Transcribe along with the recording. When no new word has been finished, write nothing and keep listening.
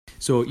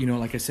So,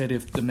 like I said,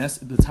 if the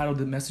title of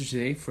the message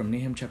today from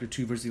Nahum chapter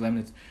 2, verse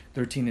 11 to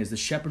 13 is the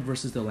shepherd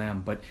versus the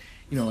lamb. But,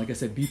 like I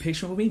said, be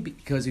patient with me,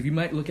 because if you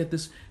might look at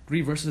this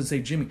 3 verses and say,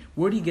 Jimmy,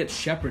 where do you get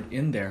shepherd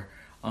in there?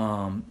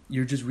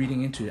 You're just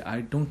reading into it.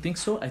 I don't think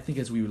so. I think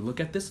as we would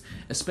look at this,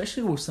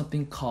 especially with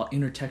something called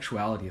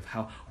intertextuality, of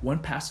how one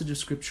passage of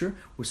scripture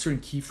with certain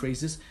key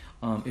phrases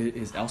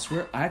is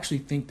elsewhere, I actually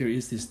think there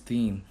is this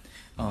theme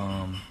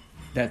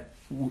that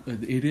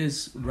it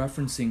is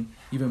referencing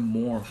even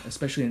more,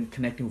 especially in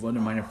connecting with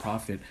other minor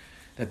prophet,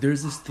 that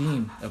there's this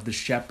theme of the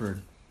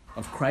shepherd,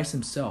 of Christ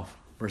himself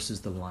versus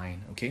the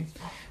lion, okay?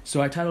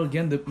 So I titled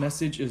again, the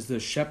message is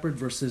the shepherd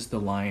versus the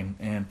lion,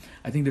 and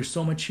I think there's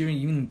so much here,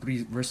 even in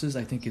 3 verses,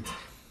 I think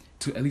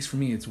at least for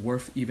me, it's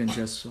worth even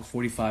just a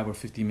 45 or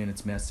 50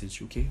 minutes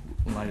message, okay,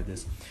 in light of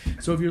this.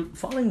 So if you're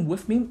following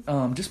with me,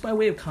 just by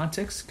way of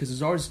context, because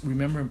it's always,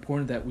 remember,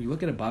 important that we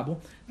look at a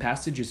Bible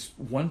passage is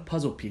one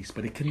puzzle piece,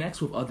 but it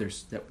connects with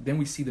others, that then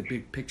we see the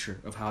big picture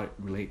of how it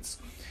relates.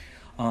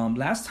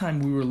 Last time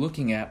we were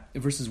looking at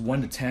verses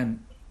 1 to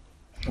 10,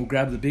 we'll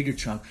grab the bigger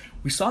chunk,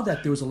 we saw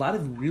that there was a lot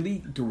of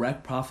really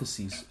direct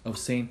prophecies of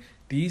saying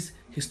these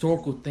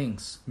historical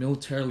things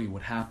militarily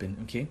would happen,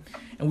 okay?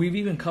 And we've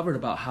even covered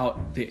about how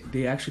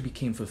they actually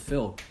became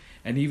fulfilled.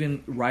 And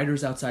even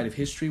writers outside of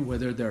history,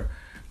 whether they're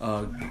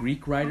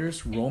Greek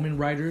writers, Roman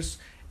writers,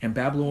 and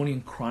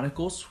Babylonian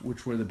chronicles,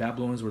 which were the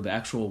Babylonians were the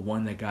actual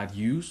one that God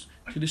used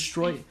to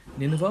destroy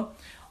Nineveh,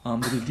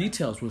 the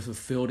details were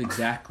fulfilled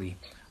exactly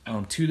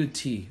to the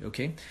T,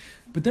 okay?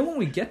 But then when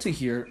we get to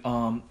here,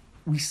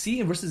 we see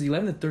in verses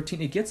 11 to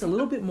 13, it gets a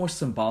little bit more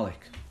symbolic,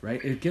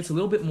 right? It gets a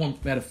little bit more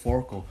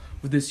metaphorical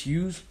with this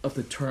use of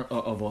the term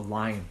of a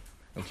lion,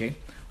 okay?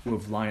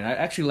 With lion. I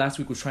actually last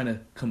week was trying to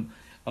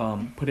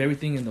put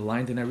everything in the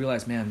line, then I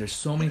realized, man, there's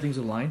so many things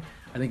in line,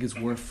 I think it's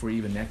worth for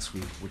even next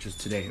week, which is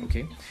today,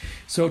 okay?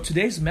 So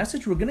today's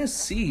message, we're going to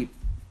see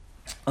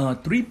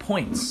 3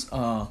 points.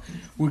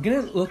 We're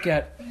going to look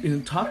at,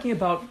 talking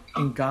about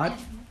in God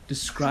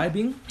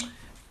describing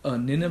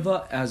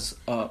Nineveh as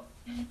a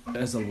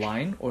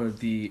lion, or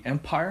the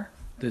empire,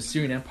 the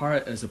Assyrian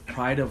Empire, as a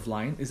pride of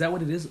lion. Is that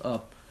what it is?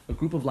 A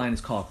group of lion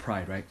is called a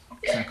pride, right?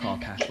 It's not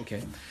called a pack,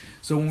 okay?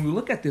 So when we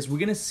look at this, we're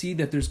going to see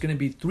that there's going to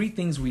be 3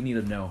 things we need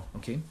to know,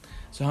 okay?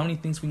 So how many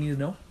things we need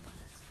to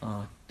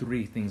know?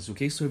 3 things,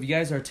 okay? So if you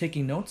guys are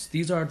taking notes,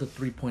 these are the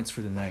 3 points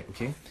for the night,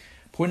 okay?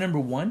 Point number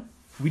 1,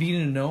 we need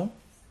to know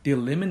the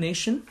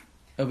elimination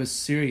of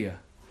Assyria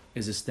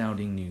is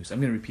astounding news. I'm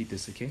going to repeat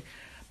this, okay?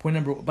 Point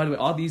number, by the way,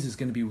 all these is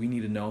going to be we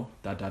need to know, ...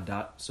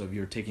 So if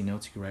you're taking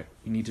notes, you can write,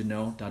 we need to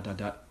know, ...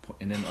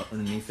 And then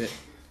underneath it,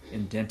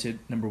 indented,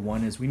 number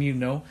 1 is we need to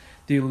know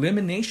the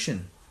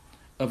elimination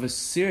of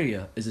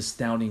Assyria is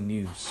astounding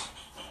news.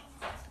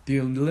 The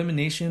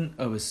elimination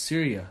of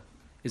Assyria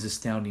is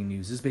astounding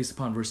news. This is based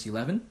upon verse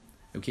 11,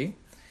 okay?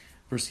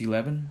 Verse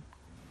 11,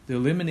 the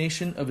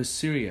elimination of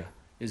Assyria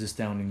is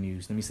astounding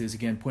news. Let me say this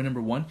again. Point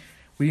number 1,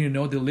 we need to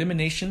know the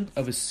elimination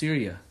of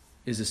Assyria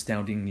is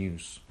astounding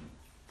news.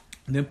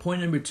 And then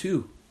point number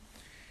 2,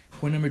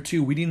 we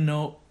need to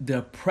know the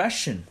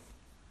oppression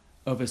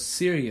of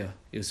Assyria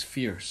is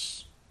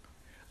fierce.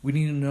 We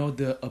need to know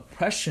the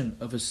oppression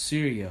of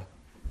Assyria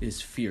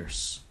is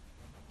fierce.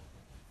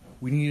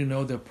 We need to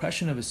know the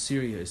oppression of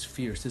Assyria is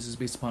fierce. This is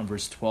based upon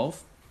verse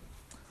 12.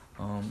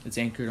 It's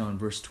anchored on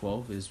verse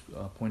 12 is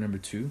point number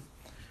 2.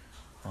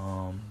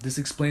 This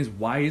explains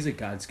why is it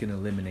God's going to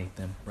eliminate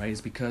them, right?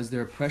 It's because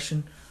their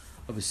oppression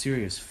of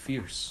Assyria is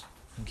fierce,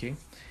 okay?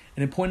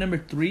 And in point number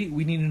 3,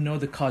 we need to know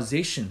the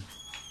causation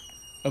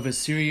of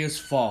Assyria's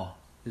fall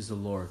is the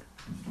Lord.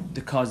 The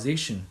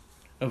causation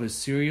of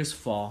Assyria's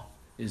fall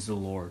is the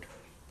Lord.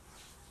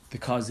 The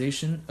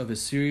causation of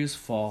Assyria's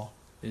fall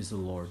is the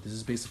Lord. This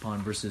is based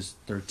upon verses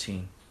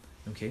 13.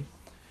 Okay?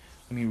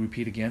 Let me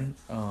repeat again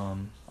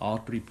all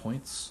 3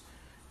 points.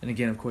 And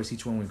again, of course,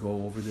 each one we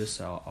go over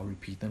this, I'll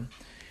repeat them.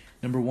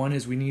 Number 1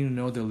 is we need to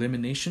know the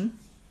elimination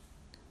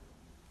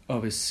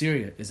of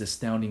Assyria is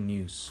astounding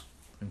news.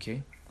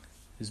 Okay?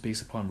 Is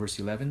based upon verse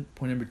 11.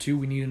 Point number 2,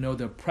 we need to know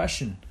the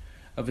oppression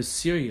of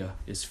Assyria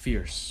is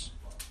fierce.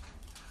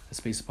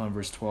 That's based upon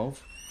verse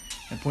 12.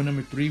 And point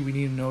number 3, we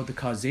need to know the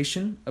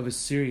causation of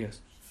Assyria's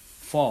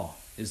fall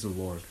is the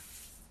Lord.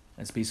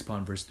 That's based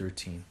upon verse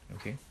 13.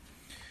 Okay.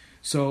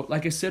 So,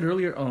 like I said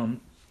earlier,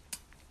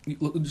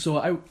 so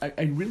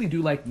I really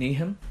do like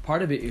Nahum.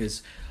 Part of it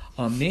is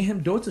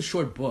Nahum, though it's a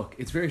short book,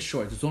 it's very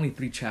short. There's only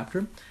 3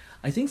 chapters.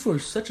 I think for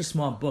such a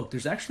small book,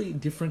 there's actually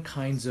different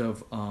kinds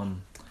of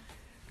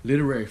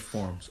literary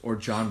forms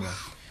or genre,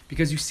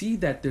 because you see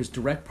that there's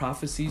direct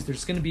prophecies.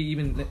 There's going to be,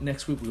 even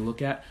next week we'll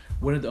look at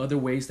one of the other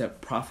ways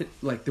that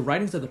the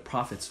writings of the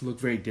prophets look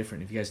very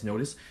different. If you guys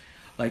notice,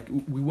 like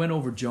we went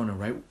over Jonah,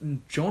 right?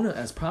 Jonah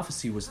as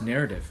prophecy was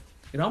narrative.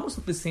 It almost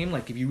looked the same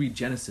like if you read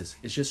Genesis.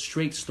 It's just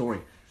straight story,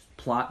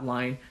 plot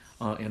line,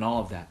 and all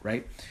of that,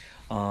 right?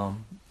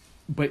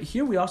 But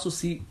here we also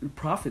see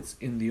prophets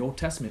in the Old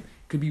Testament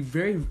could be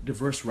very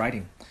diverse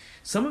writing.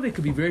 Some of it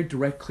could be very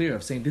direct, clear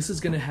of saying this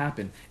is going to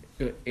happen.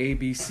 A,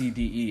 B, C,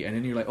 D, E, and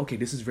then you're like, okay,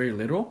 this is very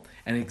literal,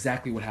 and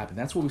exactly what happened.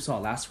 That's what we saw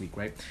last week,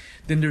 right?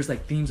 Then there's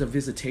like themes of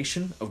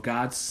visitation, of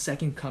God's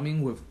second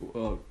coming, with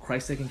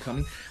Christ's second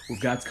coming, with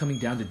God's coming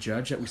down to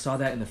judge. That we saw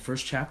that in the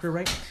first chapter,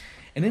 right?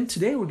 And then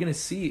today we're going to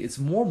see it's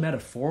more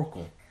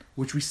metaphorical,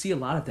 which we see a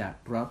lot of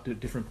that throughout the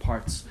different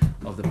parts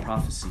of the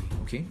prophecy,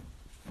 okay?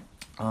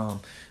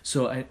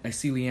 So I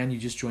see, Leanne, you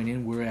just joined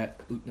in.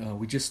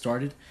 We just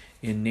started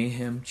in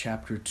Nahum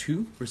chapter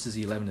 2, verses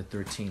 11 to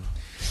 13.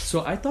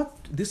 So I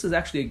thought this is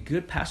actually a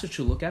good passage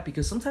to look at,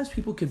 because sometimes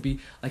people could be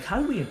like, how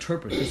do we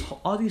interpret? There's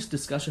all these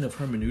discussion of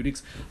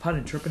hermeneutics, how to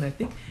interpret. And I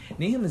think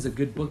Nahum is a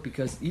good book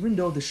because even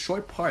though the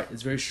short part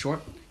is very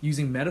short,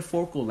 using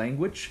metaphorical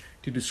language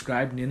to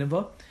describe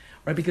Nineveh,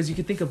 right? Because you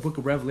can think of Book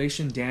of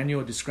Revelation,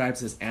 Daniel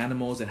describes as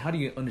animals, and how do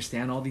you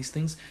understand all these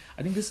things?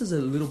 I think this is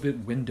a little bit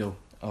window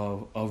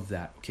of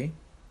that, okay?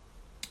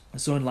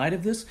 So in light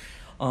of this,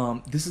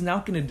 this is now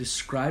going to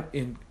describe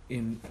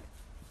in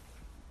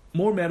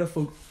more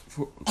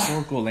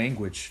metaphorical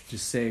language to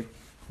say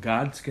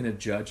God's going to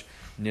judge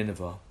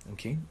Nineveh,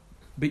 okay?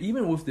 But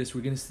even with this,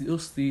 we're going to still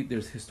see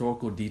there's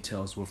historical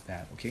details with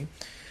that, okay?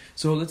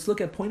 So let's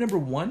look at point number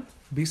 1,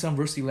 based on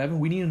verse 11.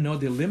 We need to know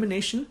the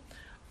elimination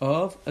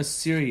of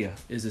Assyria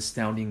is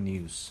astounding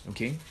news,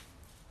 okay?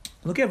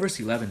 Look at verse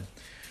 11.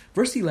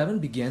 Verse 11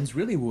 begins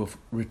really with a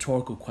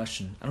rhetorical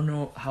question. I don't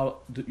know how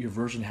your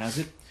version has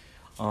it,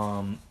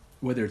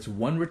 whether it's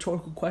one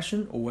rhetorical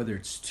question or whether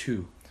it's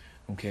two,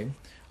 okay?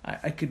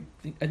 I think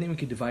we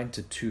could divide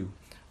into two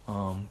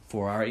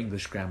for our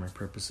English grammar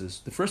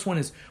purposes. The first one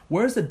is,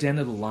 where's the den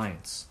of the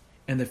lions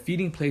and the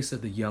feeding place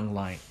of the young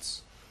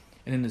lions?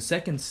 And then the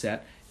second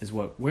set is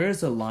what? Where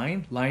is the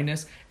lion,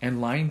 lioness,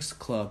 and lion's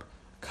cub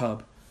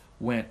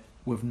went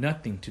with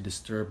nothing to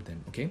disturb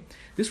them, okay?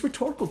 This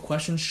rhetorical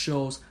question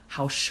shows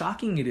how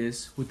shocking it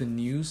is with the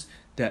news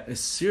that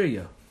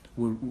Assyria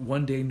will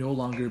one day no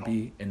longer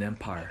be an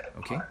empire,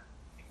 okay?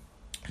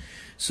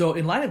 So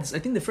in light of this, I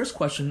think the first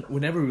question,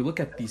 whenever we look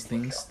at these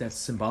things that's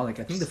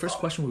symbolic, I think the first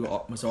question we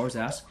must always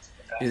ask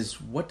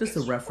is, what does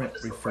the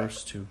reference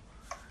refers to?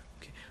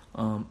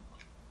 Okay.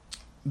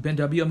 Ben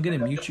W., I'm going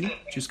to mute you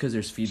just because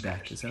there's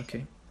feedback. Is that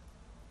okay?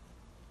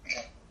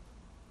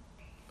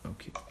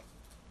 Okay.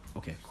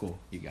 Okay, cool.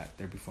 You got it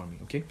there before me,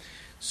 okay?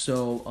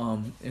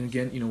 So, and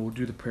again, we'll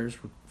do the prayers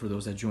for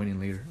those that join in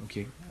later,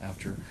 okay,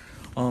 after.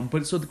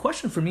 But so the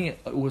question for me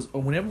was,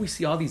 whenever we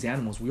see all these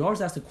animals, we always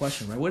ask the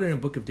question, right? Whether in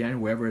the book of Daniel,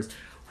 wherever it is,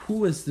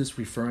 who is this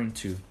referring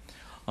to?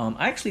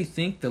 I actually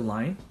think the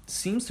line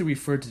seems to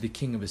refer to the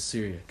king of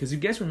Assyria. Because you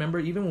guys remember,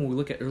 even when we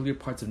look at earlier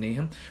parts of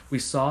Nahum, we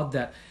saw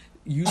that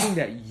using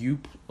that you,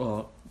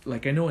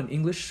 like I know in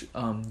English,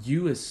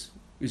 you is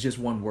just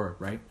one word,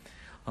 right?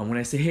 When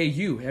I say, hey,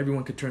 you,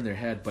 everyone could turn their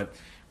head. But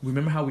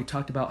remember how we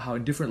talked about how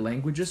in different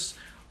languages,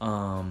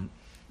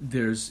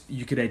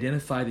 you could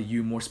identify the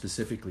you more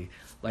specifically.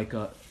 Like,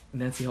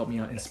 Nancy, help me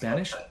out. In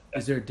Spanish,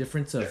 is there a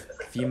difference of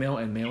female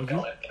and male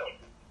you?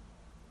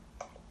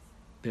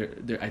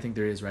 I think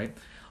there is, right?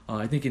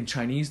 I think in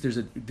Chinese,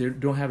 they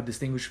don't have a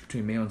distinguish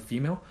between male and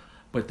female,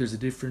 but there's a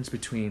difference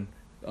between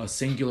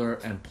singular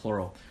and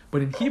plural.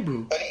 But in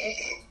Hebrew...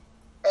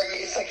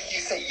 It's like you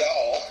say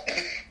y'all.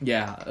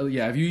 Yeah.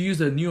 If you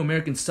use a New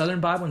American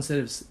Southern Bible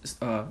instead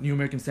of New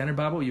American Standard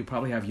Bible, you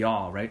probably have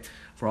y'all, right?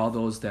 For all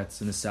those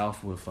that's in the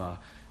South with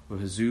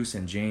Jesus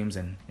and James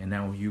and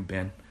now you,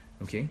 Ben.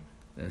 Okay?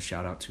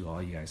 Shout out to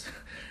all you guys.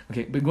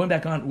 Okay, but going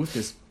back on with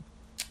this.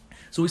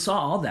 So we saw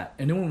all that.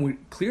 And then when we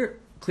clear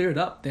it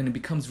up, then it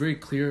becomes very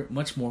clear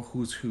much more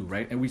who's who,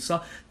 right? And we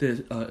saw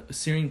the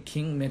Assyrian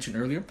king mentioned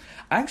earlier.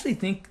 I actually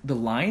think the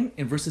line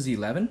in verses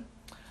 11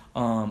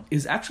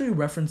 is actually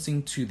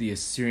referencing to the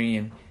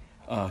Assyrian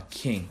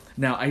king.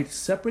 Now, I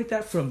separate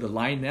that from the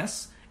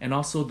lioness and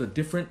also the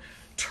different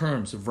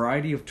terms, a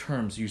variety of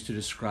terms used to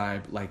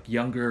describe like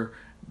younger,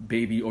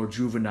 baby, or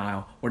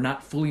juvenile, or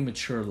not fully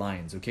mature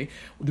lions, okay?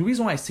 The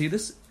reason why I say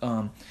this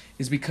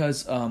is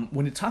because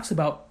when it talks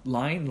about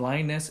lion,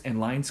 lioness, and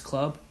lion's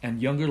club, and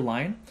younger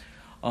lion,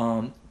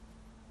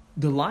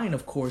 the lion,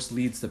 of course,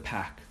 leads the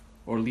pack,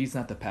 or leads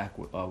not the pack,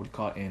 what we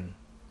call it in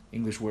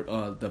English word,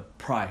 the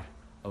pride,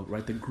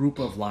 right? The group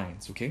of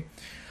lions, okay?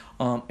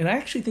 And I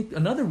actually think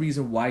another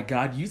reason why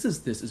God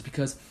uses this is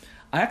because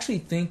I actually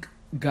think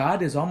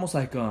God is almost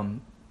like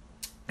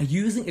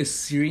using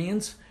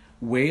Assyrians'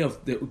 way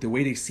of the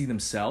way they see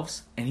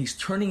themselves, and he's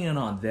turning it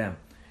on them.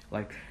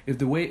 Like,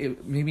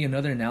 maybe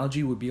another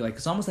analogy would be like,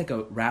 it's almost like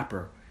a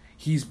rapper.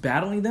 He's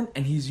battling them,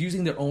 and he's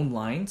using their own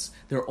lines,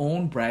 their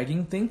own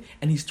bragging thing,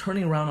 and he's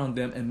turning around on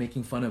them and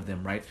making fun of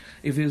them, right?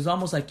 If it was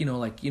almost like,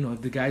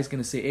 if the guy's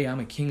gonna say, hey,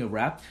 I'm a king of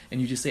rap, and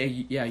you just say,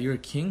 hey, yeah, you're a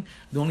king.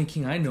 The only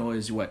king I know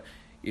is what?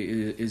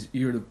 Is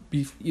you're the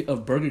beef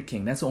of Burger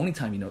King. That's the only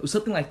time you know.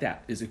 Something like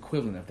that is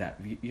equivalent of that.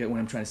 You get what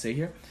I'm trying to say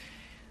here?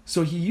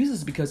 So he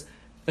uses because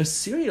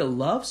Assyria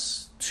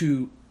loves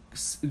to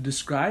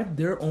describe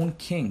their own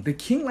king. The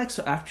king likes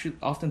to actually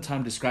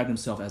oftentimes describe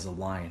himself as a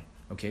lion,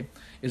 okay?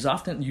 It's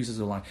often used as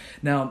a lion.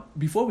 Now,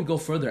 before we go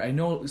further, I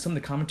know some of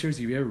the commentaries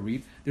if you ever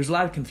read, there's a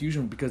lot of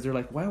confusion because they're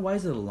like, why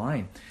is it a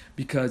lion?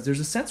 Because there's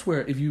a sense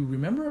where, if you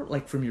remember,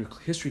 like from your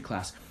history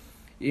class,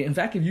 in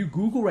fact, if you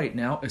Google right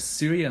now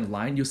Assyrian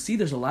lion, you'll see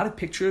there's a lot of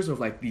pictures of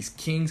like these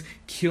kings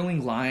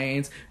killing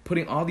lions,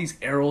 putting all these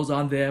arrows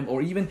on them,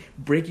 or even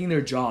breaking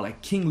their jaw,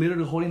 like king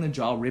literally holding the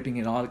jaw, ripping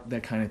it, all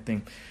that kind of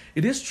thing.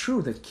 It is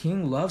true that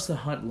king loves to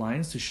hunt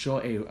lions to show,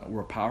 hey,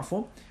 we're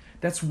powerful.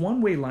 That's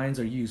one way lions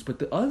are used. But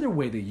the other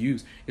way they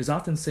use is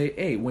often say,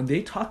 hey, when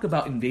they talk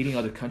about invading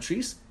other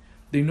countries,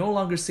 they no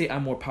longer say,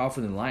 I'm more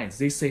powerful than lions.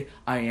 They say,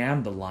 I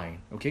am the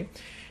lion, okay?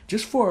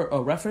 Just for a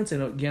reference,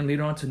 and again,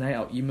 later on tonight,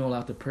 I'll email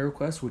out the prayer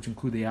requests, which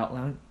include the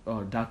outline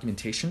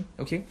documentation,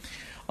 okay?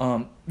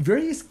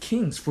 Various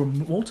kings for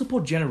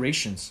multiple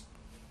generations.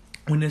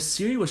 When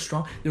Assyria was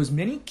strong, there was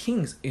many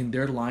kings in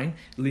their line,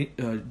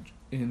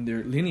 in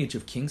their lineage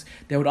of kings,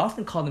 that would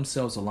often call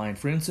themselves a lion.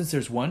 For instance,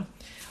 there's one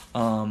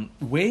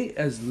way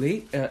as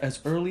late,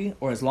 as early,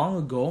 or as long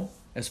ago,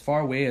 as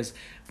far away as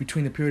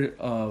between the period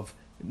of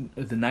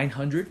the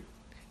 900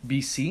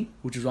 BC,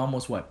 which is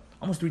almost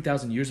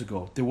 3,000 years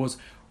ago. There was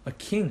a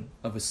king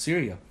of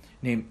Assyria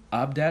named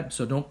Abdad,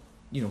 so don't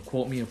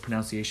quote me a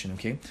pronunciation,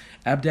 okay?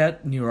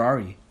 Abdad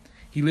Nirari.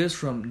 He lives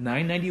from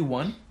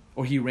 991,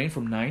 or he reigned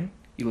from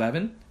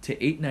 911 to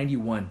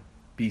 891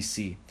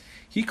 BC.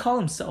 He called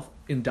himself,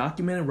 in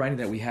documented writing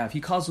that we have,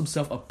 he calls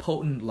himself a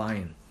potent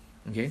lion,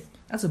 okay?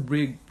 That's a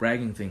big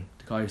bragging thing,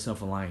 to call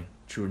yourself a lion,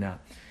 true or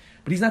not.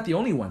 But he's not the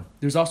only one.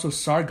 There's also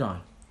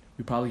Sargon.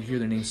 You probably hear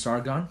the name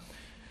Sargon.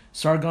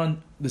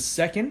 Sargon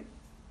II,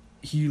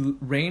 he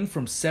reigned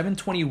from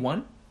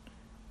 721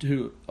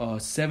 to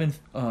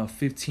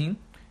 715.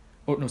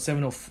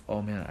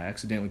 Oh man, I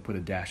accidentally put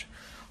a dash.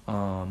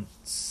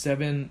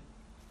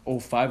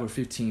 705 or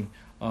 15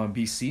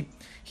 BC.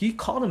 He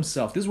called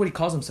himself, this is what he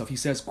calls himself. He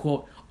says,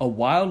 quote, a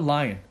wild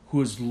lion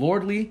who is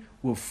lordly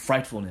with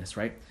frightfulness,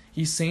 right?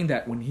 He's saying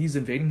that when he's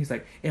invading, he's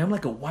like, hey, I'm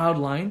like a wild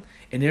lion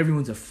and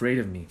everyone's afraid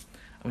of me.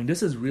 I mean,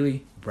 this is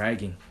really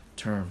bragging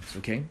terms,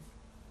 okay?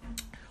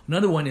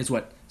 Another one is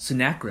what?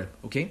 Sennacherib,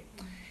 okay?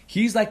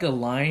 He's like a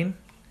lion.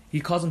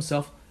 He calls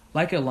himself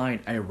like a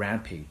lion, I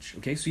rampage,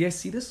 okay? So you guys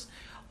see this?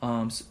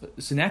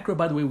 Sennacherib,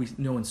 by the way, we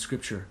know in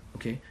scripture,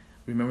 okay?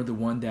 Remember the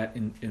one that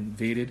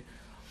invaded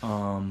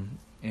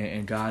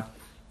and God,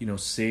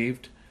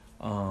 saved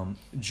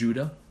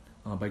Judah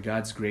by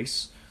God's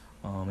grace.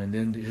 And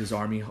then his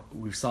army,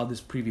 we saw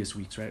this previous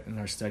weeks, right, in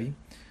our study.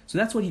 So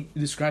that's what he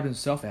described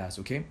himself as,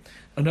 okay?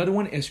 Another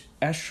one is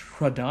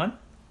Esarhaddon,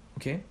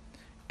 okay?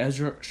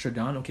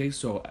 Esarhaddon, okay?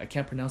 So I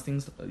can't pronounce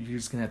things. You're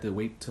just going to have to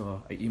wait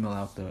till I email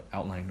out the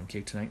outline,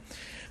 okay, tonight.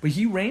 But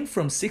he reigned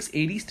from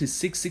 680 to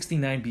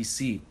 669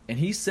 BC. And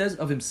he says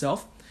of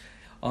himself,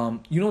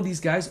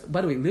 these guys,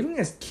 by the way, living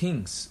as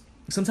kings,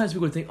 sometimes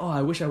people think, oh,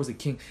 I wish I was a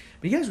king.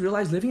 But you guys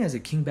realize living as a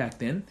king back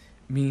then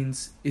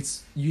means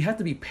you have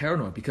to be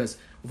paranoid, because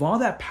with all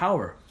that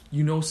power,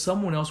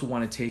 someone else will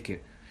want to take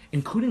it,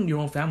 including your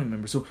own family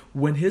members. So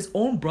when his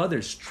own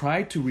brothers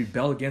tried to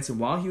rebel against him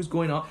while he was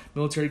going on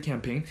military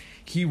campaign,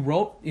 he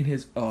wrote in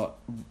his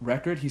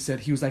record, he said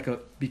he was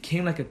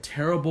became like a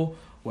terrible,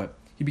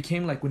 he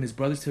became like when his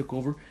brothers took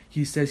over,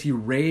 he says he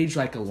raged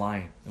like a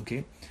lion,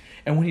 okay?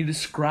 And when he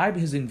described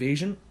his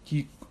invasion,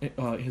 he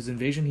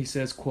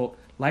says, quote,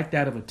 like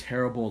that of a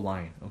terrible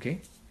lion,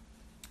 okay?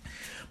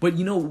 But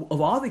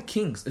of all the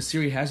kings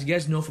Assyria has, you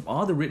guys know from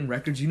all the written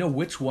records,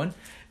 which one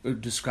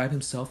described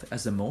himself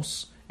as the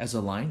most, as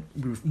a lion,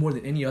 more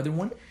than any other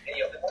one?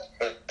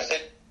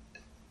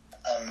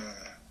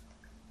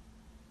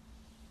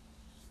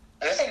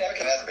 I was saying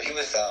Nebuchadnezzar, but he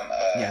was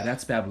yeah,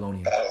 that's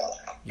Babylonian. Babylon.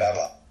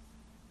 Yeah.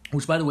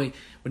 Which, by the way,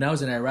 when I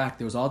was in Iraq,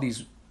 there was all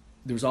these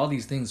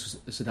things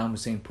Saddam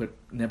Hussein put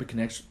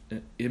Nebuchadnezzar's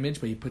image,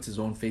 but he puts his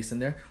own face in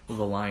there with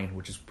a lion,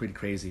 which is pretty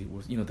crazy.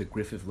 With the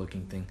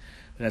Griffith-looking thing.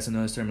 But that's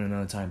another sermon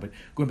another time. But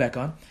going back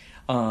on,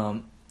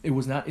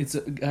 it's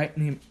a guy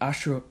named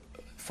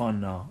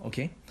Ashurbanipal,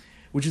 okay,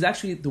 which is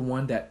actually the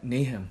one that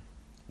Nahum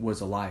was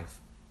alive.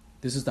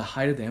 This is the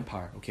height of the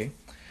empire, okay.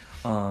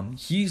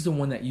 He's the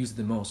one that used it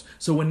the most.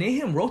 So when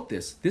Nahum wrote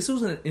this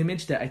was an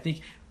image that I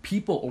think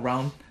people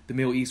around the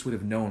Middle East would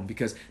have known,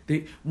 because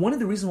one of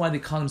the reasons why they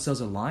call themselves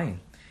a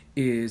lion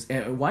is,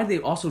 and why they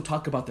also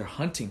talk about their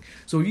hunting.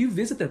 So if you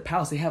visit their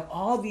palace, they have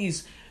all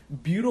these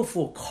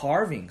beautiful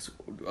carvings,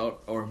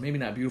 or maybe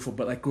not beautiful,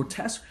 but like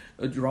grotesque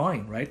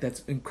drawing, right?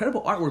 That's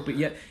incredible artwork, but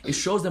yet it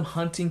shows them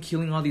hunting,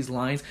 killing all these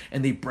lions,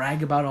 and they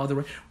brag about all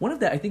the. One of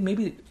that, I think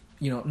maybe,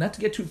 not to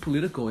get too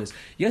political, is,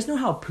 you guys know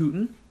how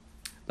Putin,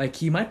 like,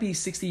 he might be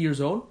 60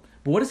 years old,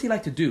 but what does he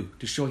like to do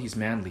to show he's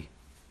manly?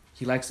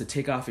 He likes to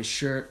take off his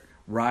shirt,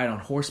 ride on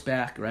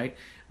horseback, right?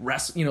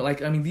 Wrestle,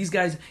 these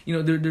guys, they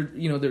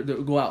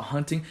go out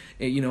hunting,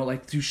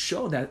 like to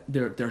show that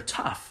they're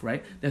tough,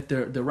 right? That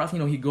they're rough.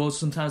 He goes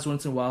sometimes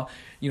once in a while,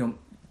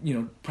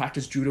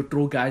 practice judo,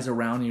 throw guys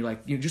around, and you're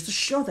like, just to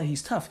show that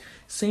he's tough.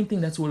 Same thing.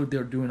 That's what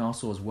they're doing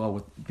also as well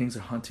with things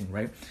of hunting,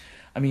 right?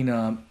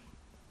 And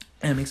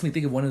it makes me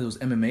think of one of those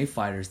MMA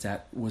fighters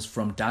that was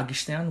from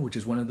Dagestan, which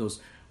is one of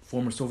those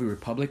former Soviet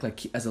Republic,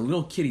 like as a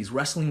little kid, he's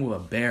wrestling with a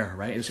bear,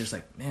 right? It's just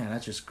like, man,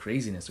 that's just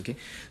craziness, okay?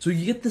 So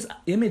you get this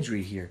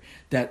imagery here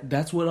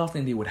that's what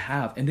often they would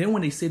have. And then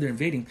when they say they're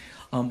invading,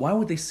 why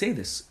would they say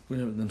this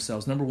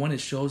themselves? Number one, it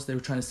shows they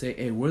were trying to say,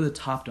 hey, we're the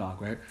top dog,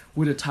 right?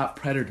 We're the top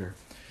predator.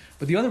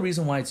 But the other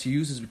reason why it's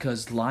used is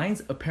because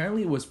lions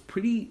apparently was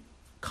pretty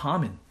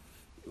common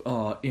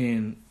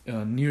in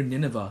near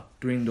Nineveh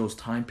during those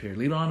time period.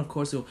 Later on, of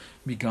course, it'll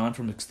be gone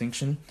from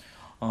extinction.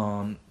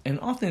 And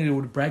often they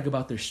would brag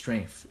about their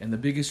strength. And the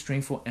biggest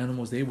strengthful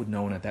animals they would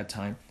know at that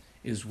time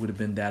would have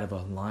been that of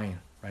a lion,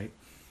 right?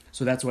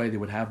 So that's why they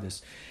would have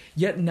this.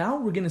 Yet now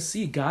we're going to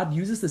see God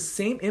uses the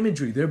same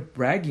imagery, their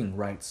bragging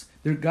rights.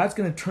 God's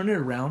going to turn it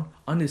around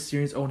on the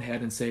Assyrian's own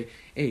head and say,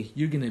 hey,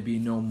 you're going to be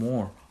no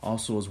more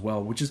also as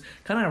well, which is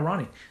kind of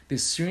ironic. The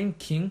Assyrian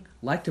king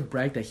liked to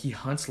brag that he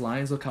hunts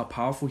lions. Look how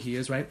powerful he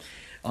is, right?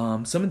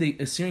 Some of the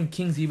Assyrian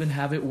kings even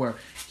have it where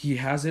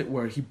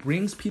he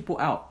brings people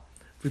out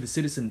for the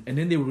citizen, and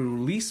then they were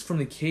released from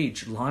the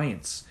cage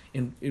lions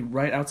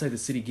right outside the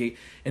city gate,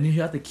 and then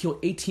you have to kill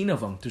 18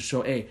 of them to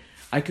show, hey,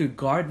 I could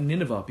guard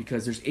Nineveh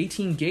because there's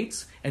 18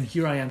 gates, and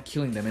here I am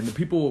killing them. And the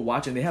people will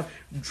watch, and they have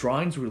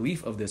drawings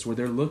relief of this where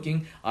they're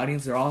looking,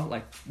 audience, they're all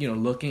like,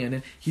 looking, and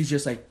then he's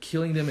just like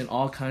killing them in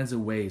all kinds of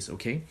ways,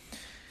 okay?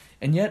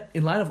 And yet,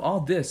 in light of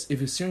all this,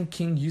 if a Assyrian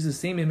king uses the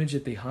same image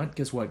that they hunt,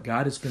 guess what?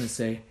 God is going to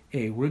say,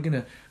 hey, we're going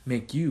to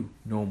make you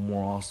no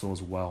more also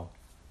as well.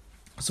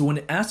 So when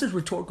it asks this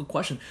rhetorical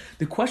question,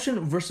 the question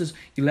verses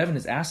 11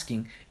 is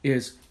asking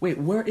is, wait,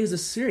 where is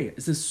Assyria?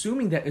 It's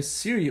assuming that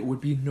Assyria would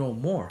be no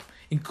more,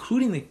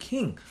 including the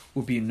king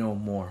would be no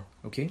more,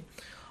 okay?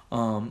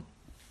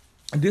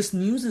 This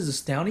news is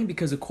astounding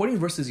because according to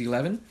verses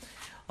 11,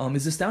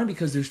 is astounding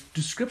because there's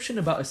description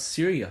about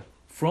Assyria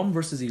from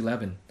verses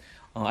 11.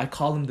 I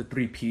call them the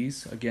 3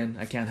 Ps. Again,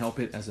 I can't help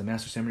it as a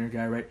master seminary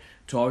guy, right?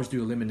 To always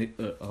do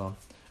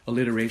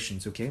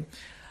alliterations, okay?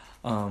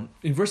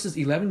 In verses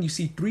 11, you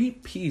see 3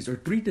 Ps or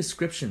 3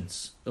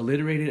 descriptions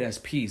alliterated as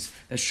Ps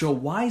that show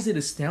why is it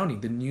astounding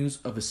the news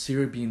of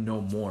Assyria being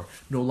no more,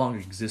 no longer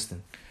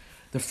existent.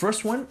 The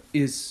first one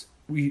is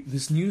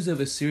this news of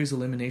Assyria's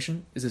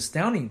elimination is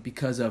astounding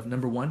because of,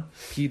 number 1,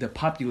 P, the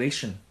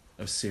population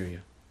of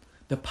Syria.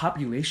 The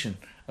population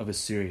of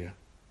Assyria.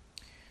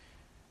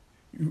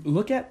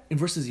 Look at in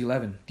verses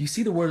 11. Do you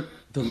see the word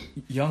the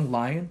young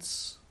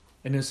lions?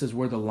 And it says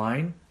where the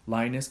lion,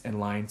 lioness, and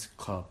lions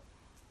cub,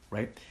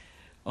 right?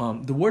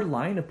 The word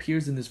lion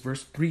appears in this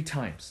verse 3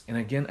 times. And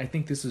again, I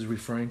think this is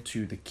referring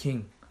to the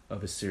king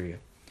of Assyria,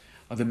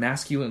 of the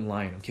masculine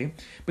lion, okay?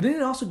 But then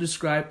it also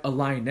describes a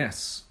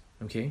lioness,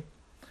 okay?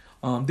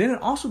 Then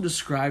it also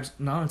describes,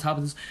 now on top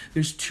of this,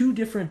 there's 2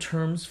 different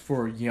terms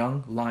for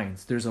young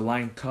lions. There's a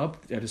lion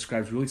cub that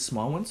describes really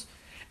small ones.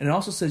 And it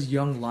also says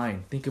young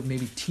lion. Think of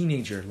maybe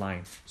teenager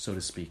lion, so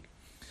to speak.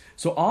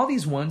 So all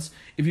these ones,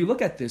 if you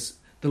look at this,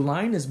 the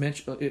lion is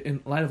mentioned,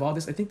 in light of all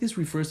this, I think this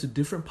refers to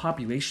different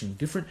population,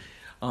 different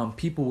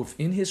people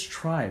within his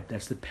tribe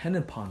that's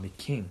dependent upon the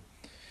king.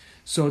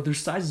 So their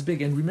size is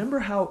big. And remember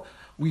how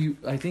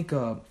I think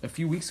a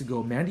few weeks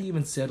ago, Mandy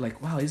even said,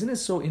 like, wow, isn't it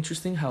so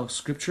interesting how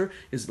scripture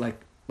is like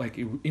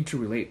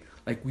interrelate?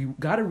 Like, we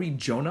got to read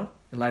Jonah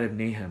in light of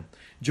Nahum.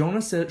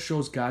 Jonah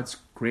shows God's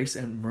grace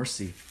and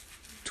mercy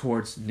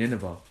towards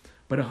Nineveh.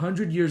 But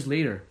 100 years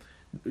later,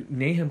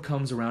 Nahum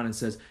comes around and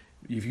says,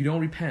 if you don't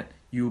repent,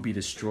 you will be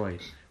destroyed.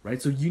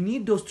 Right? So you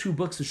need those 2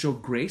 books to show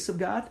grace of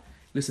God,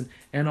 listen,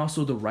 and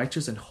also the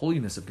righteous and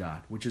holiness of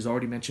God, which is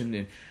already mentioned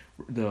in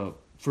the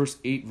first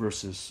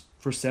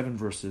 7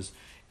 verses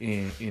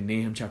in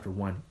Nahum chapter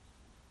 1.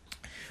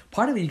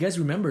 Part of it, you guys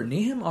remember,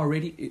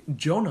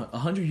 Jonah,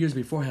 100 years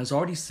before, has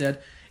already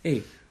said,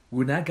 hey,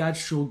 would not God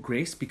show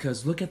grace?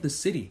 Because look at the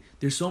city.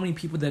 There's so many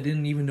people that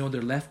didn't even know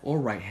their left or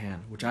right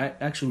hand, which I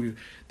actually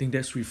think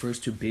this refers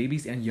to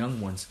babies and young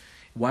ones.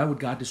 Why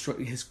would God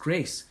destroy His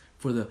grace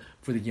for the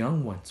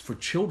young ones, for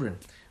children?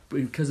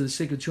 Because of the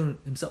sake of children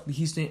Himself,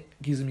 He's going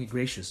to be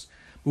gracious.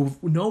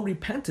 But with no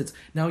repentance,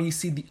 now you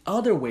see the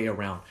other way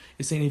around.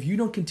 It's saying if you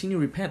don't continue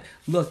to repent,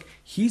 look,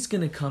 He's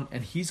going to come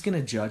and He's going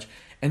to judge.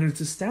 And it's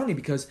astounding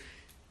because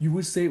you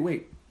would say,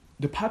 wait,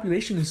 the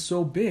population is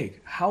so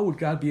big. How would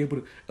God be able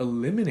to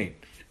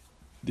eliminate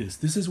this?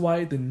 This is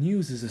why the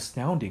news is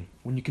astounding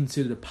when you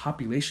consider the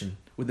population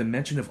with the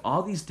mention of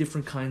all these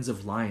different kinds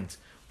of lions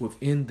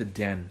within the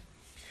den.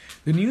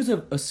 The news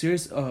of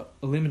Assyria's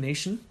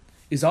elimination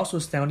is also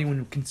astounding when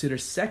you consider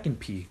 2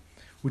 P,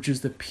 which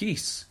is the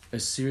peace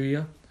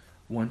Assyria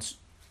once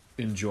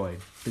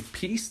enjoyed. The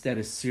peace that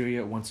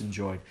Assyria once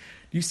enjoyed.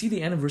 Do you see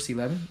the end of verse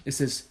 11? It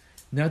says,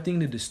 nothing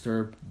to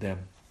disturb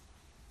them.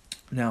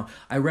 Now,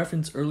 I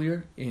referenced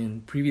earlier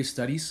in previous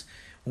studies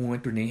when we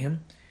went through Nahum.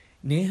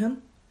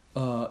 When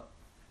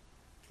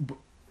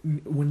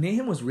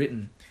Nahum was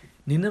written,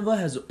 Nineveh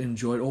has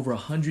enjoyed over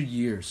 100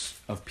 years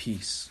of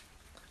peace.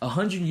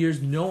 100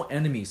 years, no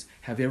enemies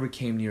have ever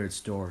came near its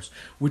doors,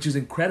 which is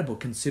incredible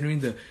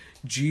considering the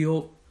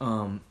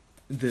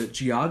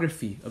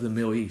geography of the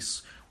Middle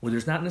East, where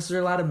there's not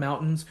necessarily a lot of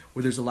mountains,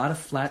 where there's a lot of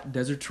flat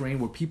desert terrain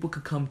where people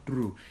could come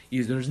through.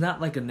 There's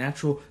not like a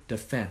natural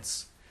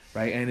defense,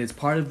 right? And it's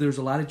part of, there's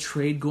a lot of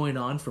trade going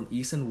on from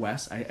east and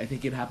west. I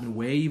think it happened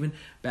way even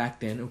back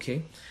then,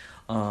 okay?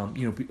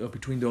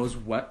 Between those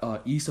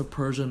east of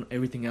Persia and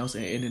everything else,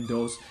 and in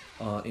those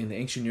in the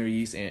ancient Near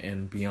East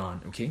and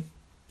beyond, okay?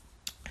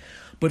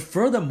 But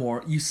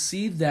furthermore, you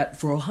see that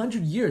for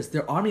 100 years,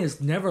 their army has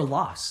never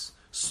lost.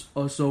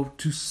 So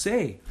to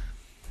say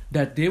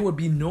that there would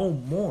be no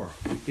more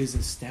is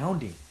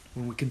astounding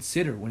when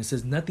it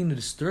says nothing to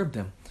disturb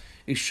them.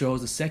 It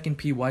shows the second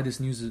P why this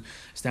news is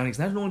astounding. It's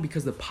not only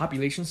because of the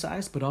population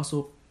size, but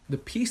also the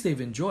peace they've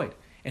enjoyed.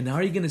 And now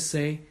are you going to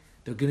say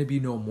they're going to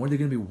be no more? They're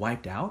going to be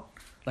wiped out?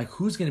 Like,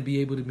 who's going to be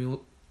able to be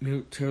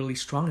militarily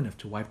strong enough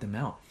to wipe them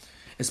out?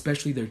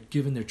 Especially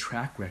given their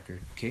track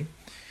record, okay?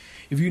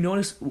 If you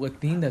notice, what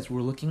theme that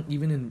we're looking,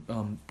 even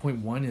in point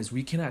 1, is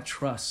we cannot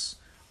trust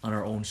on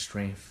our own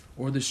strength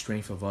or the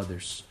strength of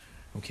others,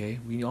 okay?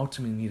 We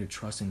ultimately need to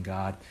trust in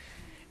God.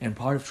 And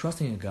part of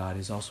trusting in God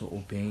is also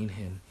obeying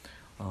Him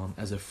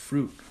as a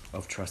fruit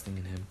of trusting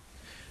in Him.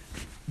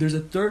 There's a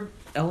third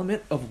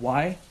element of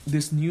why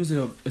this news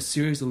of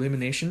Assyria's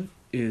elimination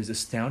is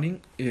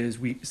astounding, is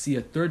we see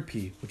a third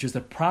P, which is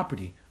the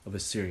property of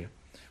Assyria.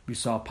 We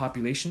saw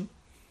population,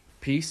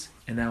 peace,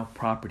 and now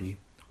property.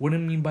 What I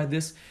mean by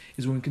this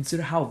is when we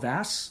consider how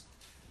vast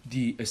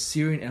the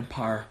Assyrian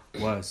Empire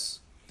was.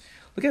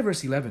 Look at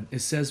verse 11. It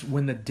says,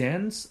 when the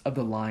dens of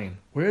the lion,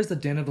 where is the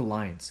den of the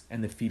lions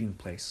and the feeding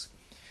place?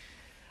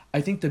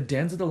 I think the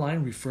dens of the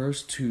lion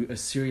refers to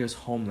Assyria's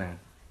homeland,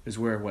 is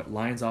where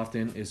lions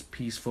often is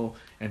peaceful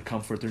and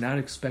comfort. They're not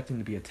expecting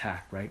to be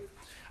attacked, right?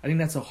 I think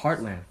that's a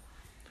heartland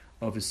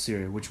of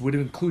Assyria, which would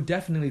include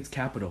definitely its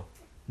capital,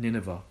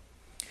 Nineveh.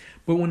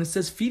 But when it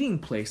says feeding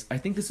place, I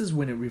think this is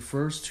when it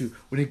refers to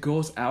when it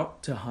goes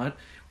out to hunt,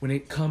 when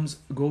it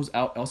goes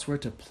out elsewhere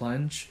to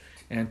plunge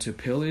and to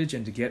pillage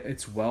and to get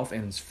its wealth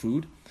and its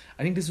food.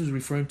 I think this was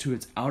referring to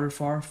its outer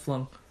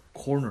far-flung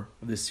corner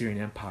of the Assyrian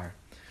Empire.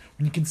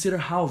 When you consider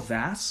how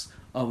vast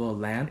of a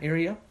land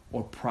area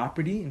or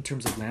property, in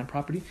terms of land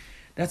property,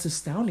 that's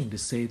astounding to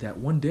say that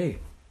one day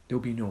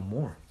there'll be no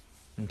more.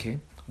 Okay?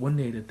 One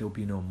day that there'll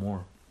be no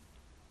more.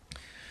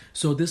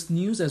 So this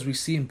news, as we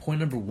see in point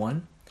number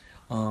 1,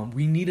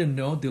 we need to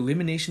know the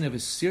elimination of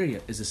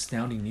Assyria is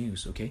astounding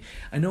news, okay?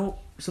 I know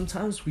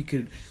sometimes we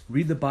could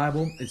read the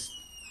Bible, it's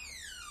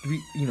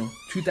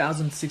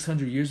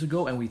 2,600 years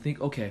ago, and we think,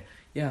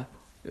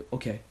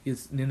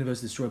 it's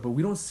Nineveh's destroyed, but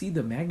we don't see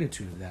the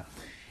magnitude of that.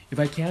 If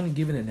I can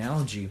give an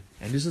analogy,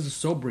 and this is a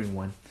sobering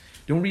one,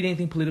 don't read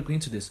anything politically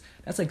into this.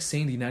 That's like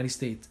saying the United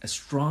States, as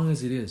strong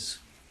as it is,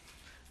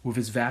 with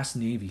its vast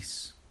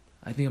navies.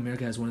 I think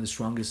America has one of the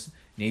strongest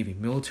navy,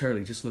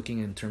 militarily, just looking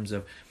in terms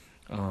of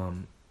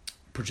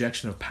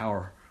projection of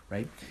power,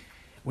 right?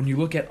 When you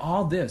look at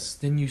all this,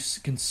 then you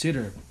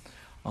consider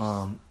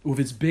with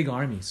its big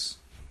armies,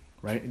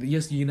 right?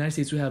 Yes, the United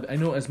States, we have, I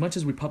know as much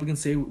as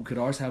Republicans say we could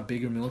ours have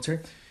bigger military,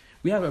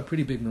 we have a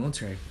pretty big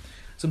military.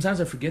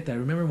 Sometimes I forget that. I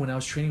remember when I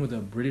was training with the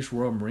British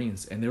Royal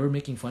Marines, and they were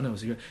making fun of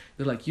us.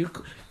 They're like, you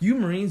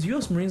Marines,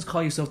 U.S. Marines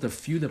call yourself the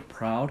few, the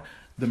proud,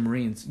 the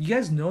Marines. You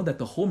guys know that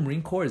the whole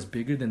Marine Corps is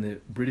bigger than the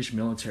British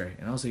military.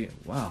 And I was like,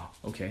 wow,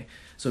 okay.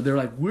 So they're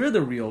like, we're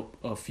the real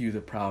few, the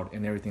proud,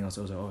 and everything else.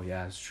 I was like, oh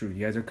yeah, it's true.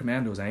 You guys are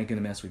commandos. I ain't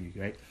going to mess with you,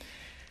 right?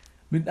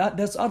 But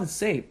that's all to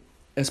say.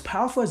 As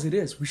powerful as it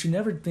is, we should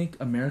never think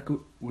America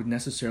would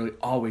necessarily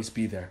always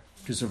be there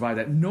to survive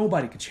that.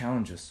 Nobody could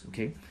challenge us,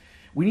 okay?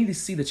 We need to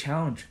see the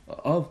challenge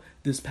of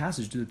this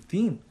passage, the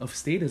theme of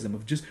statism,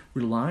 of just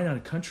relying on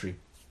a country.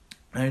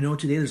 And I know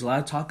today there's a lot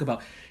of talk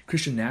about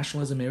Christian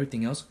nationalism and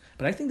everything else,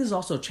 but I think there's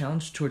also a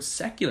challenge towards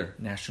secular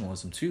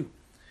nationalism too.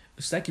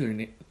 Secular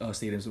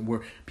statism,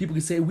 where people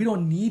can say we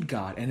don't need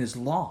God and His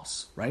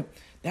laws, right?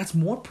 That's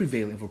more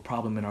prevalent of a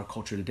problem in our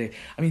culture today.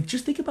 I mean,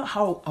 just think about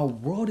how our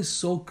world is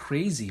so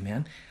crazy,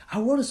 man.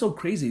 Our world is so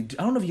crazy.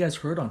 I don't know if you guys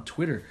heard on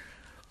Twitter,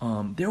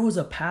 there was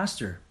a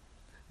pastor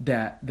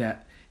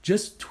that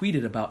just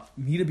tweeted about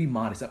need to be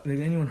modest. Has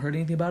anyone heard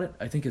anything about it?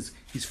 I think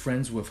he's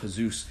friends with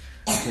Jesus.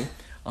 Okay,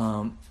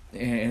 and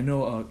I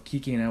know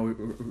Kiki and I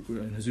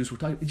and Jesus were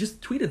talking. He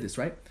just tweeted this,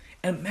 right?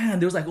 And man,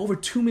 there was like over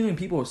 2 million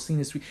people who seen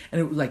this tweet, and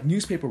it was like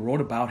newspaper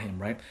wrote about him,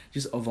 right?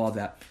 Just of all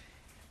that.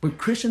 But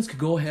Christians could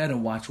go ahead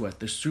and watch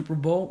the Super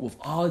Bowl with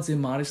all its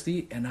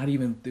immodesty and not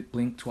even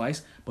blink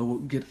twice, but we'll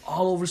get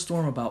all over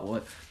storm about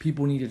what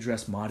people need to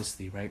dress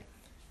modesty, right?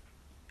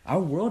 Our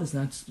world is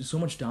not so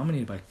much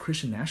dominated by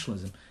Christian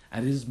nationalism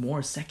as it is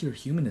more secular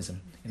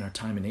humanism in our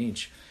time and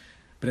age.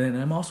 But then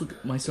I'm also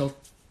myself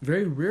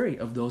very weary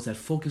of those that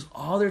focus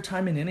all their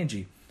time and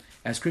energy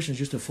as Christians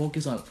just to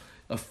focus on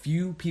a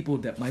few people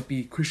that might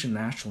be Christian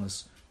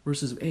nationalists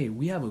versus, hey,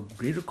 we have a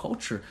greater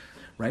culture,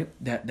 right,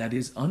 that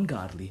is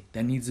ungodly,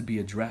 that needs to be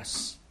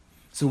addressed.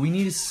 So we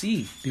need to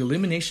see the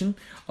elimination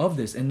of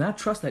this and not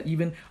trust that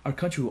even our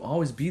country will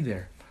always be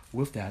there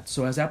with that.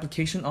 So as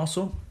application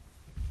also,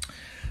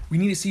 we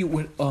need to see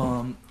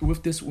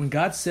with this, when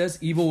God says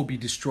evil will be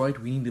destroyed,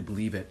 we need to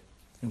believe it.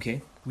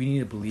 Okay? We need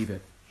to believe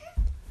it.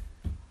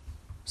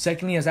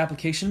 Secondly, as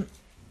application,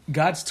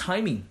 God's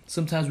timing.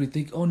 Sometimes we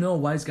think, oh no,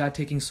 why is God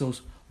taking so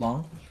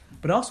long?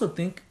 But also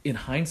think in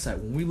hindsight,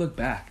 when we look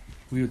back,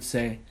 we would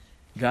say,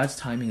 God's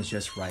timing is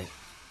just right,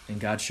 and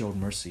God showed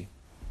mercy.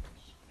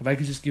 If I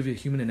could just give you a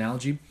human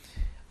analogy,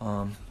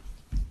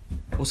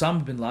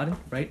 Osama bin Laden,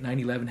 right?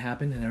 9/11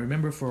 happened, and I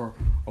remember for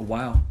a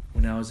while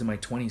when I was in my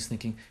 20s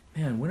thinking,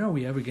 man, when are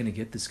we ever going to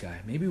get this guy?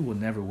 Maybe we'll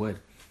never would.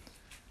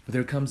 But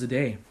there comes a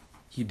day,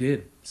 he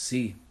did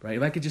see, right?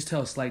 If I could just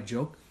tell a slight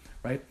joke,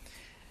 right?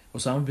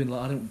 Osama bin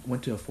Laden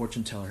went to a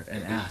fortune teller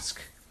and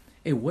asked,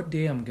 hey, what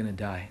day am I going to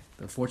die?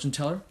 The fortune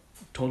teller,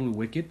 totally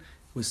wicked,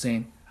 was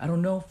saying, I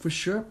don't know for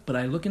sure, but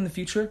I look in the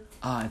future,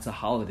 it's a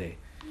holiday.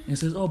 And he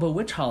says, oh, but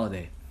which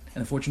holiday?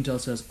 And the fortune teller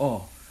says,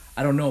 oh,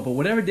 I don't know, but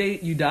whatever day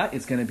you die,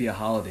 it's going to be a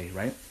holiday,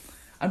 right?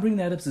 I'm bringing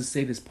that up to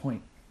say this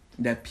point,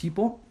 that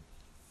people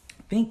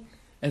think,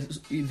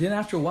 then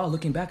after a while,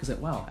 looking back, is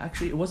like, wow,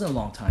 actually, it wasn't a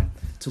long time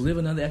to live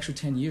another extra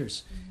 10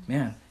 years,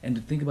 man, and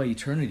to think about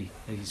eternity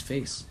that he's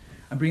faced.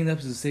 I'm bringing that up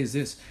to say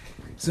this.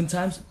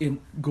 Sometimes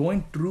in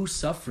going through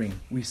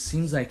suffering, it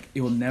seems like it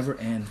will never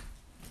end,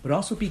 but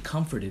also be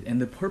comforted. And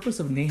the purpose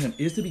of Nahum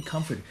is to be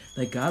comforted,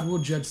 that God will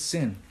judge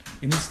sin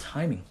in his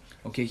timing.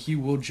 Okay, he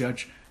will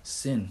judge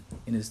sin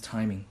in his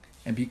timing,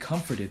 and be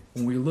comforted.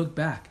 When we look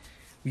back,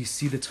 we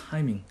see the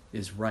timing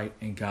is right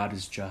and God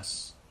is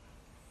just.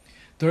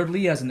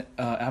 Thirdly, as an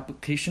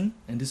application,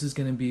 and this is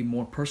going to be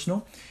more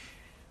personal,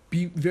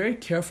 be very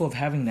careful of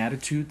having an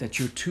attitude that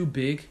you're too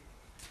big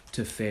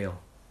to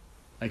fail.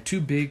 Like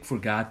too big for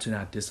God to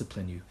not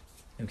discipline you.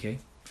 Okay?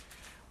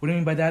 What I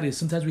mean by that is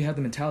sometimes we have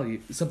the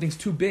mentality, something's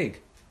too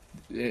big,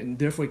 and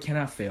therefore it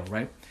cannot fail,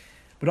 right?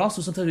 But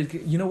also sometimes,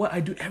 you know what,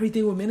 I do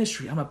everything with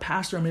ministry. I'm a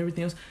pastor, I'm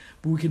everything else.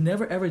 But we can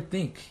never ever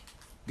think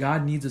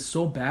God needs us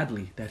so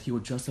badly that he will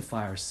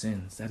justify our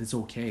sins, that it's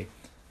okay.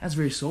 That's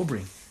very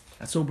sobering.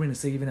 That's sobering to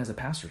say even as a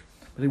pastor.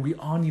 But we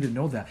all need to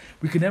know that.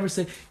 We could never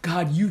say,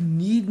 God, you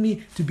need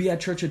me to be at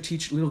church and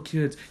teach little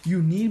kids.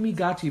 You need me,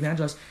 God, to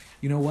evangelize.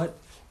 You know what?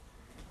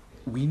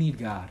 We need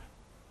God.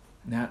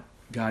 Not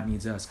God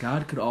needs us.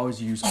 God could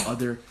always use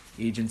other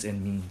agents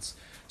and means.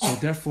 So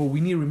therefore, we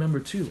need to remember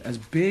too, as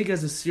big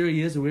as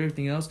Assyria is or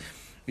everything else,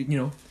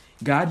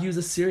 God used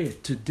Assyria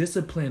to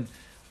discipline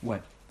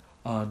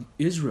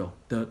Israel,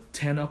 the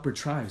 10 upper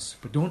tribes.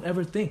 But don't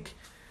ever think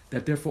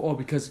that therefore,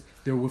 because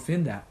they're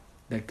within that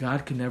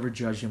God can never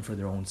judge them for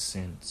their own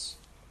sins.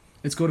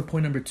 Let's go to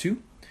point number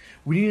 2.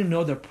 We need to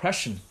know the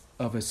oppression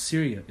of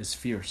Assyria is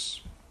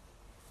fierce.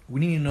 We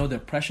need to know the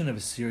oppression of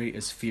Assyria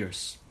is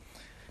fierce.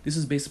 This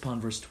is based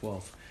upon verse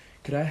 12.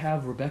 Could I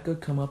have Rebecca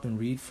come up and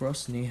read for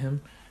us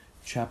Nahum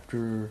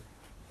chapter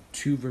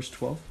 2, verse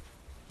 12?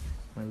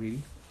 Am I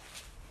reading?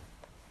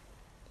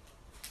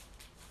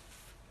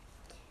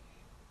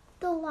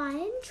 The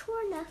lion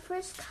tore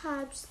Nephir's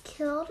cubs,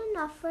 killed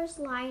Nephir's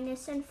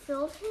lioness, and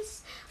filled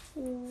his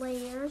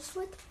lairs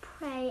with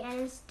prey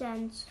and his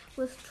dens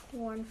with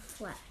torn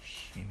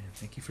flesh. Amen.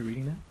 Thank you for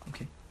reading that.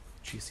 Okay.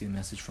 Did you see the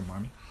message from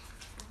Army?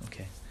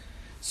 Okay.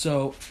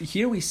 So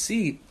here we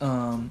see,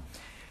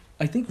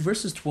 I think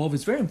verses 12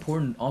 is very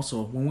important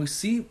also.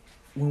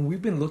 When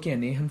we've been looking at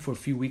Nahum for a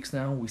few weeks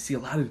now, we see a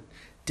lot of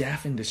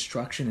death and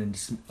destruction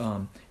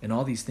and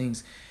all these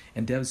things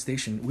and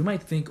devastation. We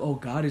might think, oh,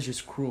 God is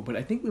just cruel. But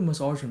I think we must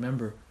always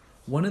remember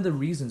one of the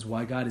reasons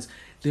why God is,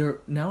 they're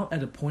now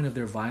at a point of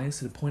their violence,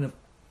 to the point of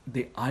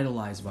they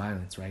idolize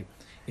violence, right?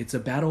 It's a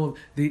battle.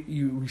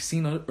 We've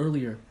seen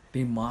earlier,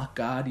 they mock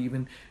God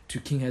even to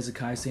King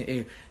Hezekiah, saying,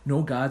 hey,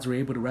 no gods were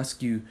able to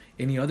rescue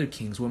any other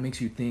kings. What makes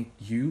you think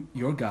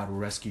your God will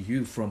rescue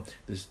you from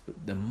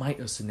the might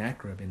of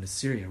Sennacherib in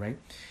Assyria, right?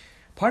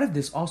 Part of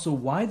this also,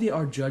 why they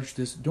are judged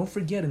this, don't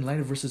forget in light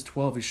of verses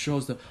 12, it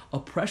shows the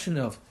oppression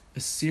of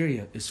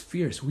Assyria is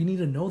fierce. We need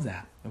to know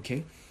that,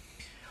 okay?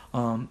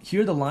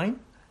 Here the line,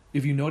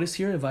 if you notice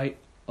here,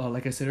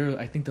 like I said earlier,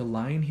 I think the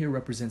lion here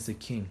represents the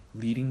king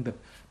leading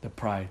the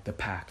pride, the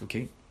pack,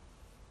 okay?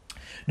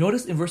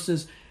 Notice in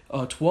verses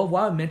 12,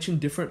 while I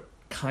mentioned different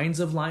kinds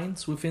of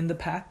lions within the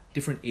pack,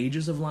 different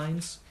ages of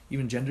lions,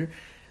 even gender,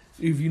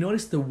 if you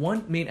notice the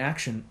one main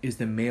action is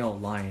the male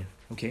lion,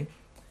 okay?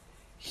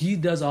 He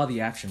does all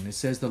the action. It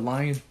says the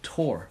lion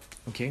tore,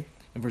 okay,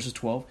 in verses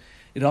 12.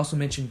 It also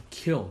mentioned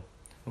kill,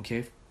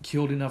 okay?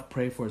 Killed enough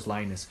prey for his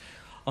lioness.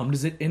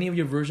 Does any of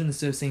your versions,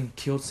 instead of saying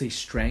killed, say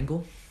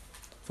strangle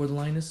for the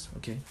lioness?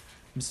 Okay.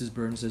 Mrs.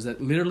 Burns says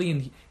that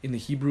literally in the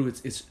Hebrew,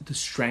 it's to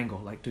strangle,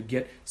 like to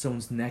get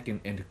someone's neck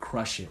and to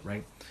crush it,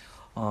 right?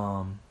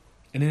 And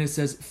then it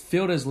says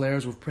filled his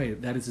lairs with prey.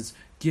 That is, it's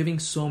giving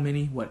so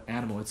many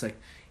animal. It's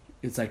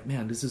like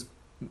man, this is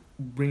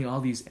bringing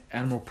all these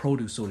animal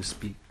produce, so to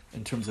speak,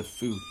 in terms of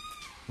food.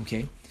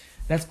 Okay,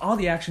 that's all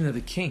the action of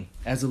the king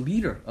as a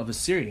leader of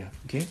Assyria.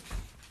 Okay,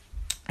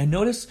 and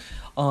notice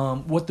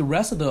what the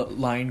rest of the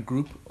lion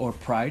group or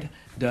pride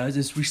does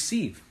is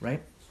receive,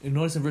 right? And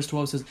notice in verse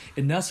 12 it says,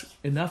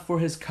 enough for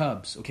his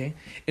cubs, okay?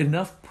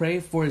 Enough prey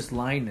for his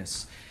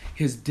lioness,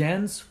 his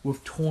dens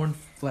with torn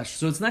flesh.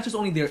 So it's not just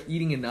only they're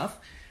eating enough.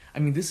 I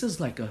mean, this is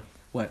like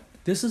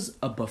this is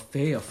a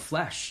buffet of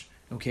flesh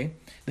okay?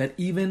 That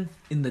even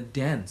in the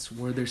dens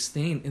where they're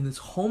staying in this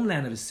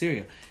homeland of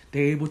Assyria,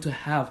 they're able to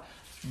have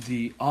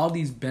all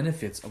these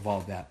benefits of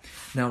all that.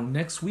 Now,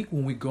 next week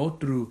when we go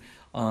through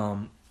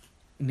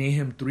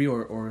Nahum 3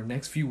 or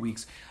next few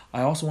weeks,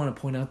 I also want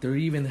to point out they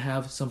even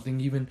have something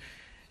even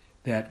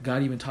that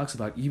God even talks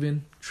about,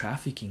 even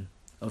trafficking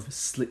of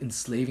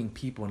enslaving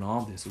people and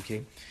all this,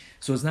 okay?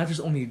 So it's not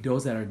just only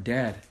those that are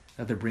dead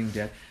that they're bringing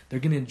dead. They're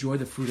going to enjoy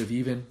the fruit of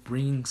even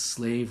bringing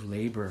slave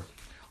labor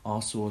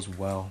also as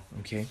well,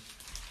 okay?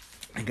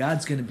 And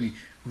God's going to be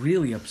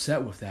really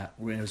upset with that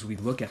as we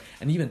look at,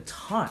 and even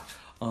taught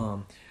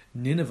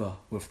Nineveh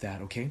with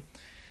that, okay?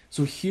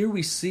 So here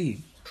we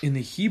see in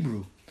the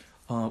Hebrew,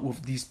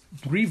 with these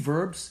 3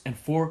 verbs and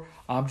 4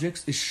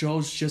 objects, it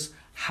shows just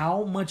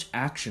how much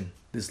action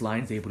this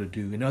lion is able to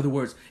do. In other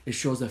words, it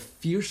shows the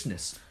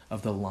fierceness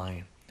of the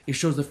lion. It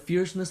shows the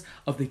fierceness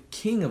of the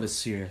king of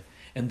Assyria,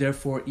 and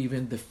therefore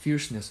even the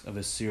fierceness of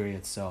Assyria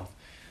itself.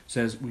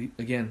 So as we,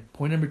 again,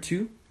 point number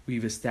 2,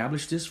 we've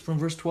established this from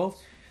verse 12,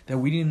 that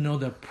we need to know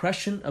the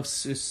oppression of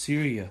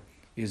Assyria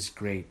is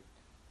great.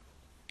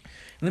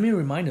 And let me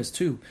remind us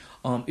too,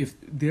 if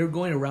they're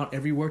going around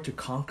everywhere to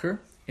conquer,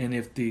 and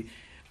if the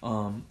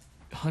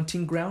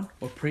hunting ground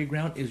or prey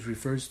ground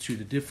refers to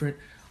the different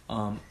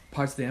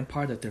parts of the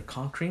empire that they're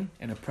conquering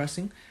and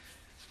oppressing,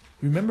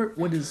 remember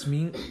what does this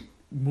mean,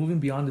 moving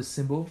beyond the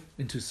symbol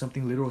into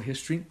something literal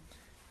history?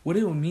 What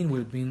it would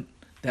mean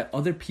that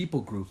other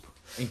people group,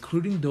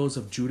 including those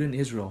of Judah and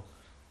Israel,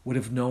 would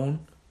have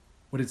known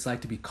what it's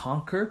like to be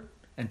conquered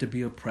and to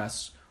be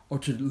oppressed, or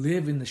to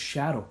live in the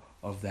shadow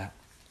of that.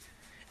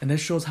 And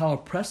this shows how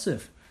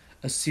oppressive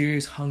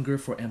Assyria's hunger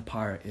for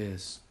empire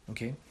is,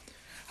 okay?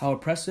 How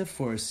oppressive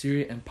for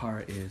Assyria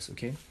empire is,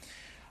 okay?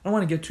 I don't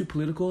want to get too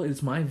political.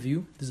 It's my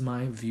view. This is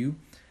my view.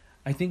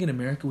 I think in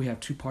America we have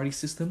 2-party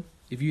system.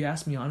 If you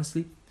ask me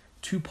honestly,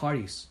 2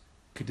 parties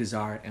could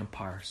desire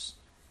empires,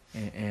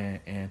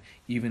 and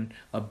even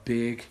a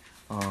big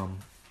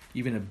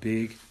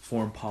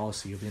foreign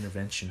policy of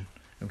intervention.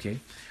 Okay,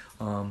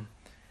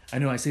 I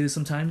know I say this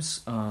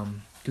sometimes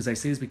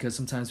because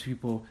sometimes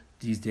people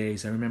these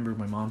days, I remember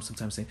my mom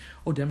sometimes saying,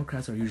 "Oh,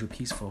 Democrats are usually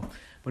peaceful,"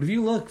 but if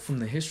you look from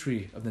the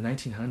history of the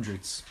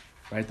 1900s,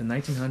 right, the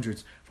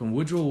 1900s from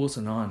Woodrow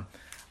Wilson on,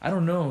 I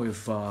don't know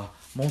if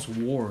most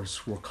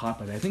wars were caught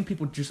by that. I think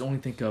people just only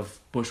think of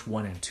Bush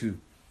 1 and 2,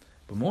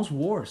 but most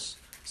wars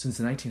since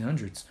the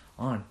 1900s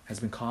on has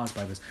been caused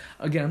by this.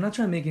 Again, I'm not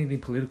trying to make anything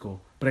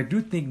political, but I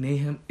do think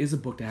Nahum is a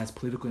book that has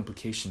political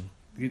implication.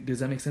 Does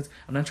that make sense?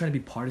 I'm not trying to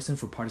be partisan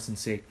for partisan's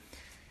sake.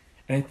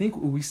 And I think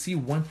we see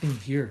one thing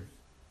here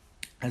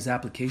as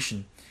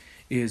application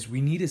is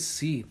we need to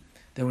see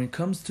that when it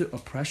comes to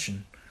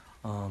oppression,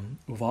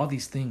 with all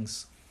these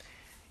things,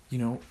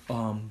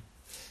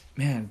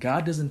 man,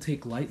 God doesn't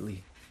take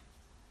lightly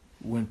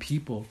when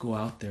people go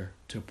out there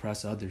to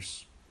oppress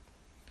others.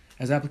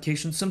 As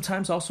application,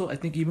 sometimes also, I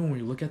think even when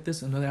you look at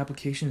this, another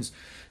application is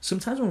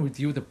sometimes when we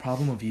deal with the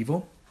problem of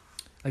evil,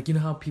 like you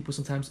know how people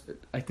sometimes,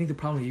 I think the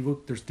problem of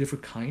evil, there's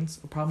different kinds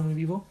of problem of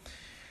evil.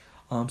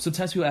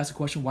 Sometimes people ask the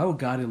question, why would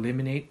God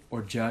eliminate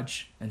or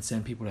judge and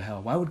send people to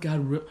hell? Why would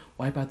God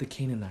wipe out the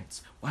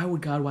Canaanites? Why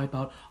would God wipe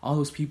out all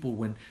those people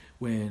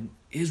when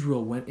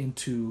Israel went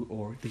into,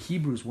 or the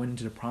Hebrews went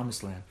into the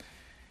promised land?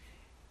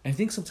 And I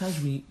think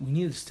sometimes we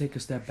need to take a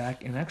step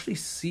back and actually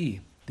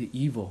see the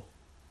evil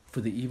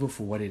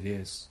for what it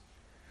is.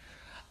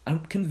 I'm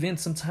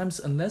convinced sometimes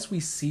unless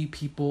we see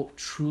people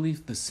truly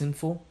the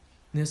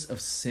sinfulness of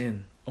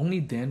sin,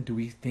 only then do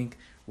we think,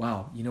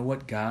 wow, you know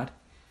what, God,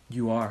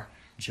 you are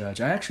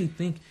judge. I actually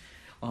think,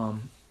 I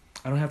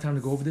don't have time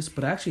to go over this,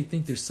 but I actually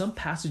think there's some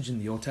passage in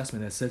the Old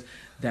Testament that says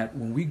that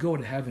when we go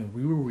to heaven,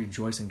 we will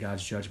rejoice in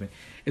God's judgment.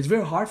 It's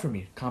very hard for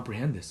me to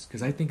comprehend this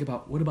because I think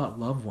about, what about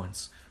loved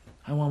ones?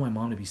 I want my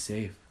mom to be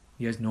saved.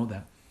 You guys know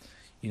that.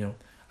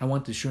 I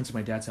want the assurance of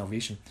my dad's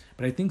salvation.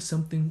 But I think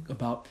something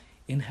about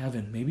in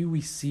heaven, maybe we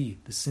see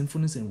the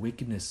sinfulness and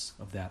wickedness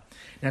of that.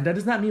 Now, that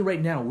does not mean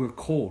right now we're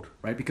cold,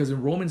 right? Because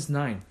in Romans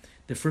 9,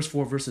 the first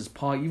 4 verses,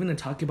 Paul, even in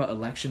talking about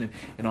election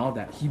and all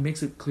that, he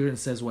makes it clear and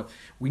says what?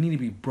 We need to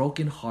be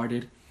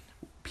broken-hearted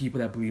people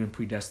that believe in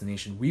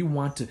predestination. We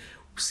want to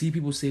see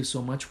people saved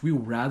so much, we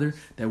would rather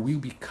that we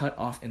be cut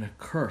off in a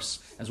curse,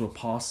 as what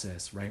Paul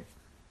says, right?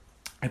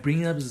 I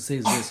bring it up to say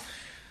is this.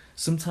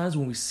 Sometimes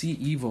when we see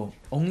evil,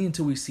 only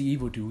until we see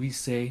evil do we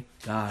say,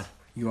 God,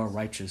 you are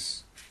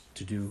righteous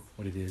to do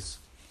what it is.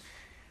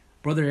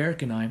 Brother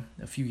Eric and I,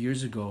 a few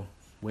years ago,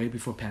 way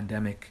before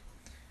pandemic,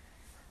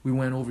 we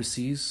went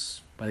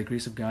overseas by the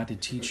grace of God to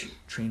teach,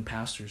 train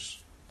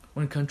pastors.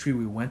 One country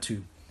we went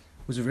to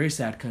was a very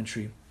sad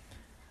country.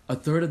 A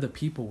third of the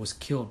people was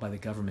killed by the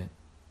government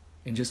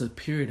in just a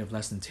period of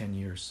less than 10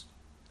 years.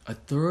 A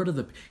third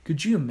of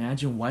could you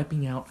imagine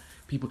wiping out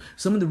people?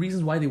 Some of the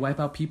reasons why they wipe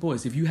out people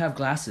is if you have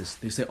glasses,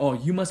 they say, oh,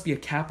 you must be a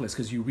capitalist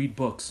because you read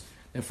books.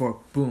 Therefore,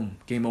 boom,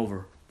 game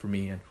over for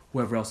me and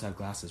whoever else had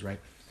glasses, right?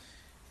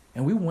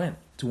 And we went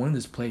to one of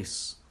this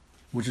place,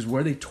 which is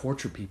where they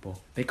torture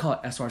people. They call it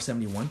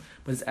SR-71,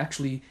 but it's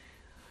actually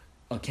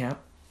a camp.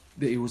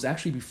 It was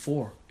actually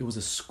before. It was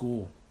a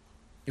school.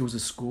 It was a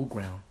school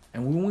ground.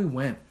 And when we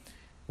went,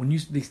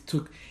 they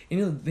took,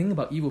 the thing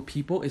about evil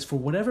people is for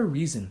whatever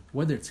reason,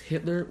 whether it's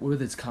Hitler,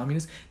 whether it's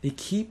communists, they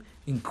keep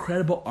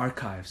incredible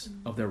archives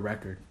of their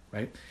record,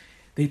 right?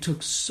 They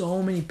took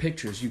so many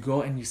pictures. You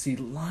go and you see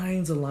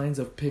lines and lines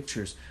of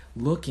pictures,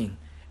 looking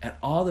at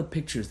all the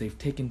pictures. They've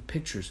taken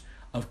pictures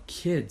of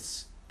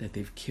kids that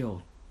they've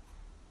killed.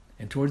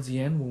 And towards the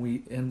end, when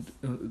we end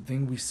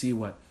thing, we see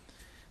what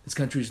this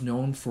country is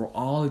known for: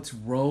 all its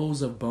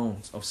rows of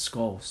bones, of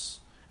skulls.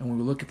 And when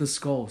we look at the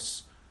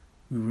skulls,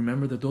 we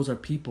remember that those are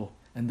people,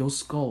 and those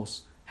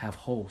skulls have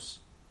holes,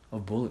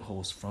 of bullet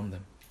holes from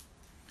them.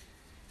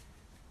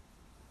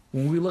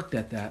 When we looked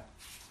at that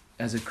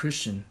as a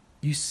Christian,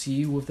 you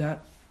see with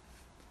that,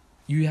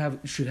 you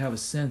should have a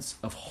sense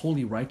of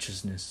holy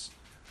righteousness,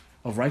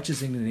 of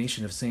righteous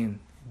indignation, of saying,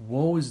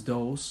 woe is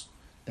those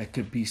that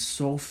could be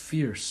so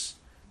fierce,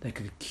 that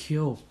could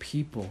kill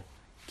people,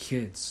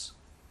 kids.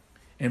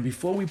 And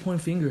before we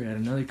point finger at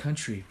another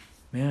country,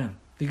 man,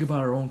 think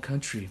about our own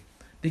country.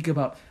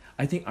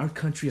 I think our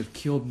country have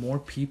killed more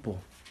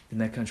people than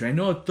that country. I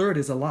know a third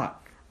is a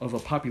lot of a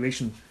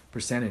population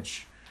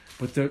percentage,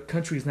 but the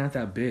country is not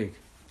that big.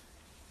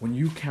 When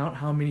you count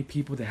how many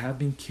people that have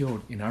been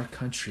killed in our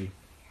country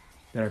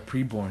that are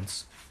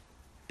preborns,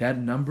 that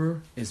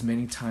number is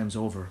many times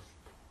over.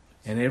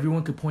 And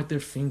everyone could point their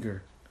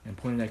finger and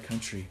point at that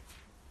country.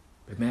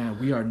 But man,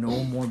 we are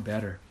no more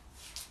better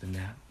than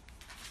that.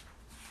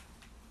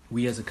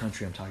 We as a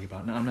country I'm talking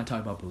about. Now, I'm not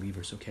talking about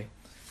believers, okay?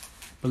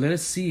 But let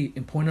us see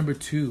in point number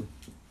 2,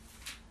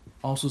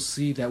 also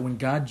see that when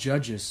God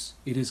judges,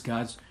 it is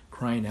God's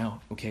crying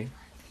out, okay?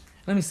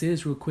 Let me say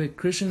this real quick.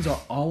 Christians are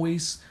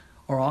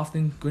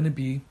often going to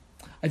be,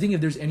 I think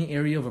if there's any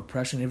area of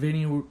oppression, if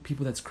any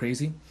people that's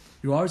crazy,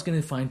 you're always going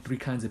to find 3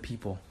 kinds of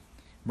people.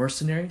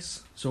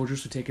 Mercenaries,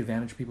 soldiers who take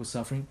advantage of people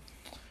suffering,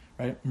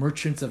 right?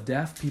 Merchants of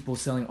death, people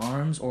selling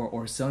arms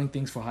or selling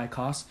things for high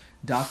costs.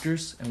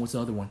 Doctors, and what's the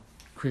other one?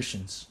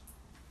 Christians,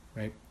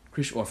 right?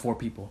 Or 4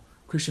 people.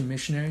 Christian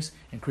missionaries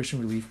and Christian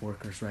relief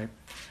workers, right?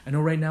 I know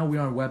right now we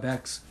are on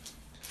WebEx,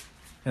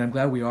 and I'm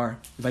glad we are.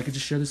 If I could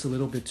just share this a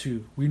little bit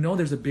too. We know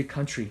there's a big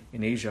country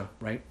in Asia,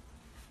 right,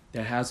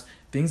 that has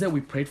things that we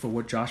prayed for,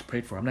 what Josh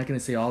prayed for. I'm not going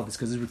to say all of this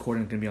because this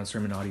recording is going to be on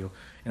sermon audio,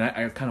 and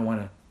I kind of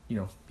want to,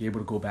 be able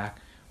to go back,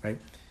 right?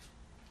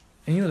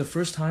 And the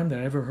first time that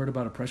I ever heard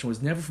about oppression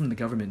was never from the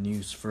government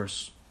news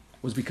first.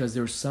 Was because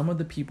there were some of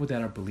the people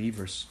that are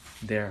believers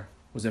there.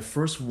 Was the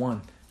first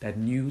one that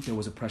knew there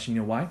was oppression.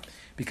 You know why?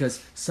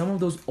 Because some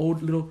of those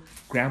old little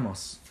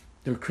grandmas,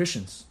 they're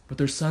Christians, but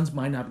their sons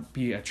might not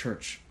be at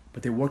church,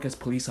 but they work as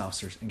police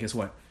officers. And guess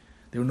what?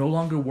 They were no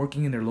longer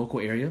working in their local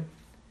area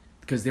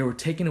because they were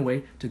taken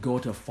away to go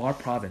to a far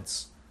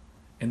province.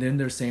 And then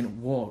they're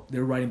saying, whoa,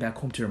 they're writing back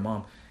home to their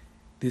mom,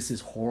 this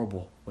is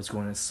horrible what's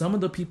going on. Some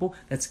of the people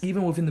that's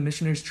even within the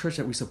missionaries church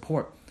that we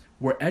support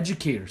were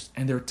educators,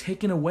 and they're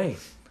taken away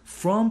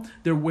from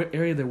their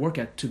area they work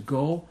at to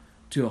go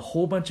to a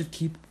whole bunch of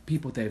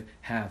people they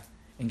have.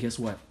 And guess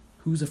what?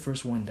 Who's the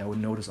first one that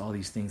would notice all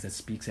these things that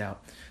speaks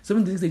out? Some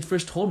of the things they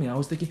first told me, I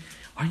was thinking,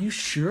 are you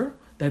sure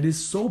that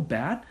is so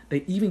bad?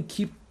 They even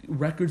keep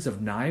records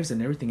of knives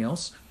and everything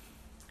else.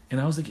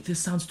 And I was like, this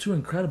sounds too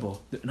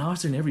incredible. The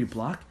knives are in every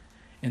block.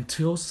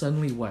 Until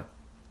suddenly what?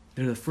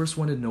 They're the first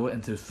one to know it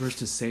and they're the first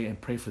to say and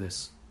pray for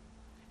this.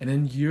 And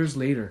then years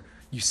later,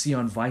 you see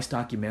on Vice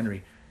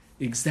documentary,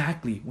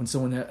 exactly when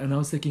someone, and I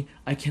was thinking,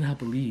 I cannot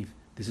believe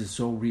this is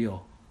so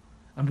real.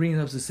 I'm bringing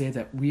it up to say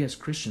that we as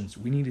Christians,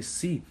 we need to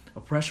see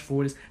oppression for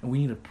what it is, and we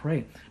need to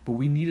pray. But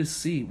we need to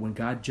see when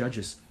God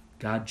judges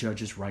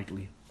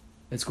rightly.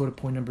 Let's go to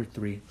point number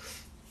 3.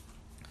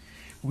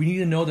 We need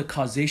to know the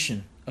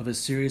causation of a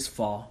serious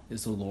fall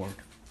is the Lord.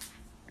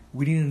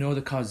 We need to know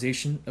the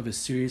causation of a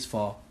serious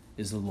fall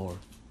is the Lord.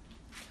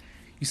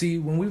 You see,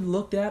 when we've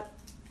looked at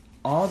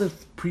all the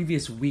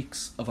previous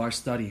weeks of our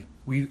study,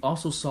 we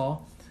also saw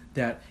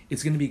that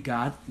it's going to be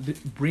God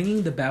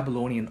bringing the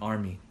Babylonian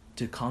army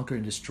to conquer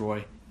and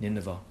destroy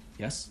Nineveh.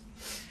 Yes?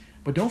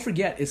 But don't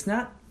forget, it's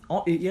not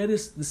all, it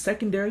is the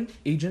secondary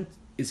agent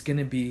is going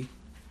to be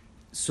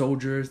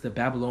soldiers, the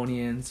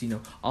Babylonians,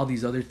 all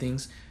these other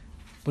things.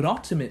 But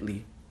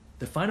ultimately,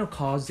 the final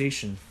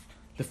causation,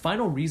 the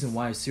final reason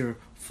why Assyria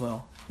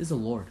fell is the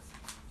Lord.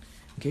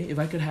 Okay, if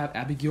I could have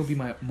Abigail be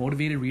my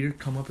motivated reader,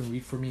 come up and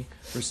read for me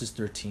verses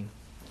 13.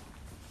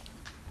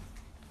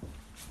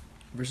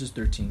 Verses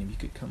 13, if you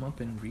could come up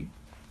and read.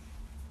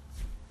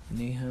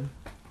 Nahum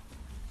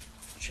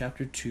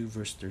chapter 2,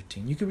 verse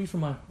 13. You can read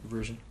from my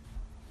version.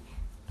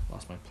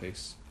 Lost my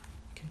place.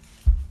 Okay.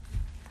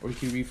 Or you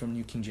can read from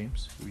New King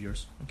James. Read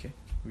yours. Okay.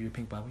 Read your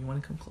pink Bible. You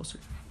want to come closer?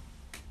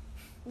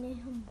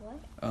 Nahum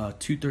what?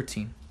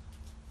 2:13.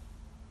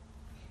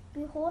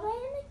 Behold, I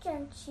am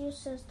against you,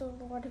 says the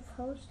Lord of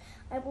hosts.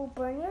 I will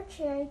burn your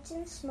chariots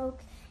in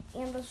smoke,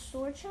 and the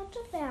sword shall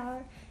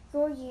devour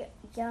your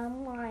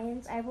young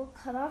lions. I will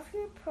cut off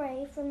your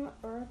prey from the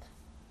earth,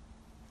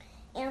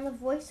 and the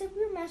voice of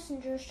your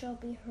messengers shall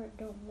be heard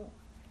no more.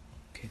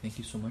 Okay, thank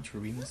you so much for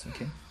reading this,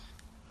 okay?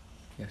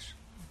 Yes.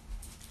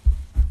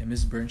 And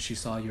Ms. Burns, she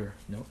saw your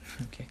note.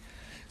 Okay.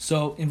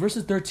 So in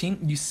verses 13,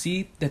 you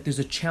see that there's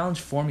a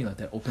challenge formula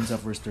that opens up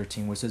verse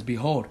 13 where it says,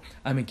 "Behold,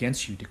 I'm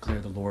against you, declare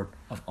the Lord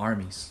of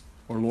armies,"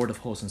 or Lord of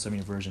hosts in some of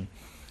your version.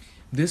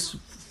 This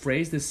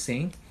phrase, this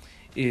saying,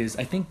 is,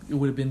 I think it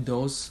would have been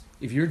those,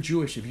 if you're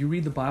Jewish, if you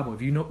read the Bible,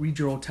 if you read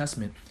your Old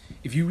Testament,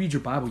 if you read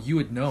your Bible, you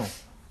would know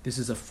this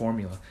is a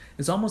formula.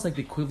 It's almost like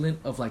the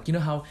equivalent of, like, you know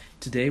how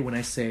today when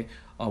I say,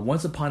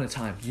 once upon a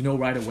time, you know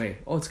right away,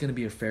 oh, it's going to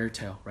be a fairy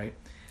tale, right?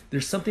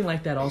 There's something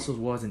like that also as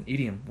well as an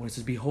idiom where it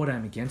says, "Behold, I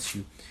am against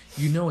you."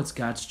 You know it's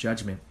God's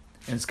judgment,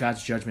 and it's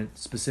God's judgment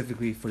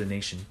specifically for the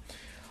nation.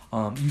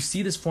 You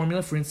see this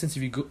formula, for instance,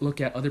 if you look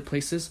at other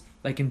places,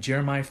 like in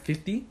Jeremiah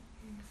 50,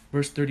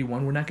 verse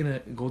 31. We're not going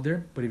to go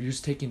there, but if you're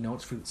just taking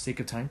notes for the sake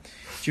of time,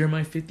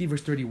 Jeremiah 50,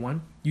 verse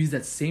 31, use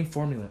that same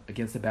formula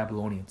against the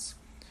Babylonians,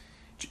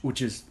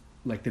 which is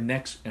like the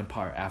next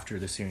empire after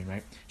the Syrian,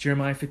 right?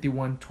 Jeremiah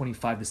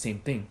 51:25, the same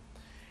thing.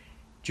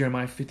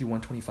 Jeremiah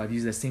 51:25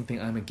 uses that same thing,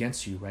 "I'm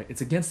against you," right?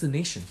 It's against the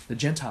nation, the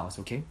Gentiles,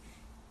 okay?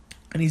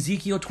 And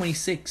Ezekiel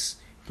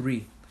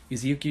 26:3,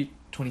 Ezekiel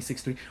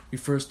 26:3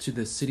 refers to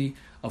the city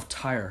of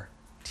Tyre,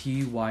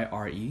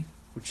 Tyre,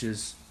 which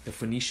is the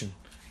Phoenician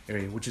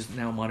area, which is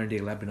now modern day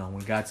Lebanon,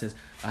 when God says,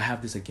 "I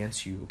have this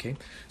against you," okay?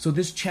 So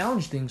this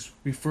challenge things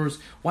refers,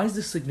 why is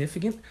this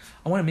significant?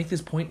 I want to make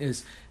this point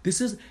is, this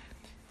is,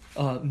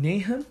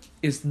 Nahum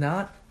is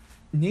not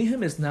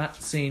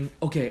saying,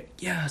 okay,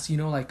 yes,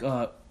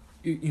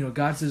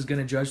 God says going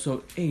to judge,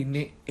 so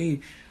hey,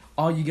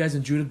 all you guys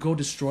in Judah, go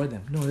destroy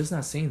them. No, it's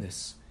not saying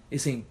this.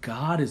 It's saying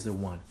God is the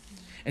one.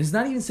 And it's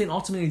not even saying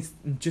ultimately it's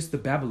just the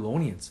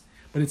Babylonians,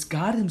 but it's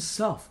God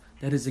himself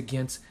that is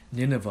against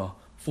Nineveh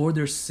for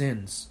their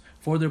sins,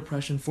 for their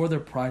oppression, for their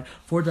pride,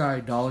 for their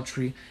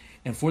idolatry,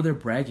 and for their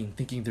bragging,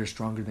 thinking they're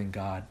stronger than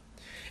God.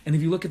 And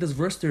if you look at this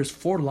verse, there's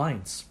 4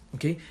 lines,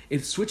 okay?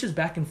 It switches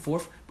back and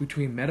forth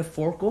between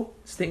metaphorical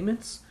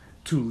statements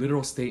to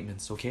literal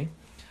statements, okay?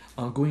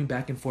 Going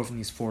back and forth in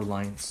these 4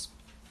 lines.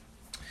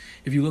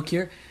 If you look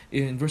here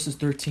in verses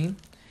 13,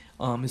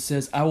 it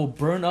says, "I will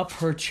burn up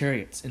her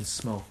chariots in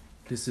smoke."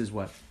 This is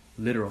what?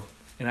 Literal.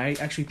 And I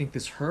actually think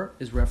this "her"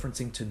 is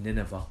referencing to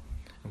Nineveh,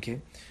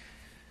 okay?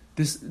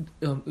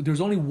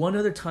 There's only one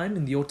other time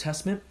in the Old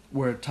Testament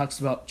where it talks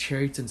about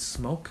chariots and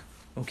smoke,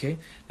 okay?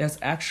 That's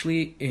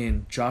actually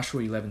in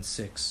Joshua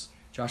 11:6.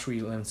 Joshua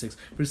 11:6.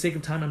 For the sake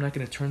of time, I'm not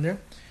going to turn there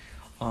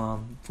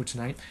for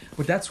tonight.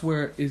 But that's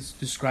where it's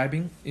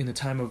describing in the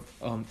time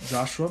of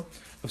Joshua,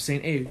 of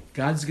saying, hey,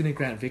 God's going to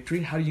grant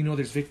victory. How do you know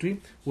there's victory?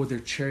 Well, their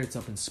chariots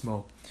up in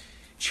smoke.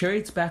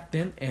 Chariots back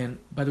then, and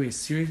by the way,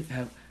 Assyria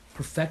have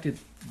perfected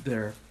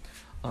their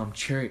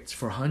chariots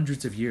for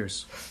hundreds of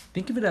years.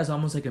 Think of it as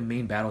almost like a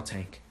main battle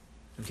tank.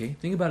 Okay?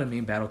 Think about a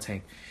main battle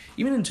tank.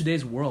 Even in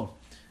today's world,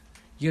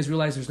 you guys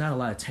realize there's not a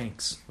lot of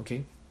tanks.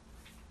 Okay?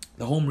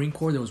 The whole Marine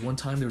Corps, there was one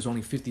time there was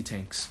only 50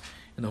 tanks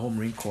in the whole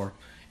Marine Corps.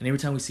 And every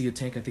time we see a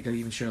tank, I think I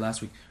even shared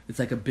last week, it's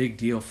like a big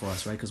deal for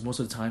us, right? Because most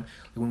of the time,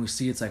 when we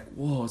see it, it's like,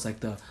 whoa, it's like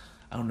the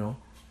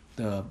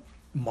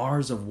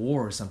Mars of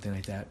war or something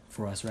like that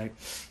for us, right?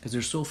 Because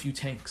there's so few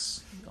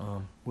tanks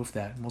with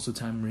that. Most of the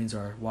time, Marines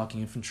are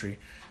walking infantry.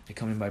 They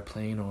come in by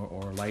plane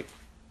or light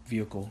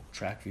vehicle,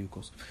 track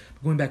vehicles.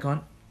 But going back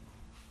on,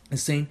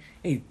 it's saying,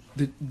 hey,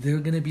 they're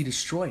going to be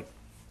destroyed.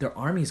 Their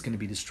army is going to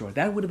be destroyed.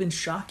 That would have been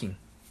shocking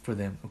for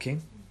them, okay?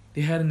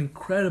 They had an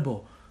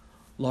incredible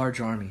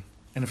large army,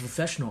 and a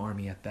professional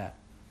army at that.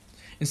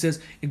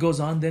 It goes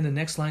on then, the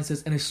next line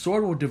says, "And a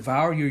sword will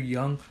devour your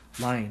young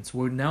lions,"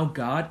 where now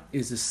God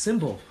is a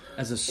symbol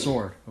as a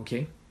sword,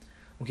 okay?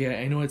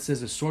 Okay, I know it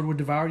says a sword will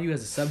devour you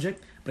as a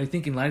subject, but I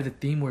think in light of the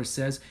theme where it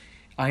says,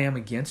 "I am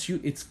against you,"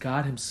 it's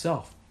God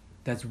himself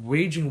that's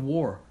waging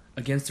war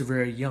against the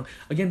very young.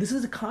 Again, this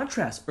is a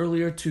contrast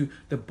earlier to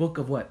the book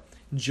of what?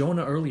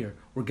 Jonah earlier,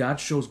 where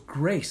God shows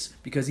grace,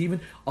 because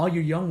even all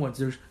your young ones,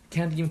 they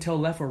can't even tell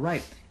left or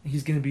right, and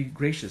he's going to be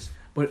gracious.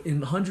 But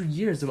in 100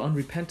 years of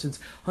unrepentance,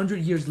 100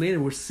 years later,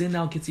 where sin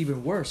now gets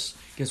even worse,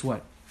 guess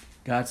what?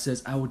 God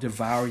says, "I will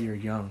devour your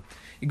young."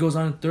 It goes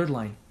on in the third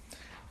line.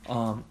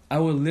 "I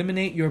will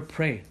eliminate your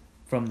prey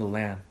from the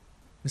land."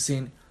 It's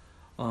saying,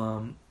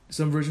 some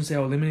versions say, "I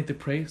will eliminate the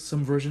prey."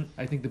 Some version,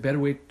 I think the better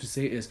way to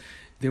say it is,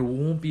 they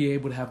won't be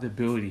able to have the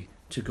ability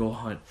to go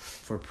hunt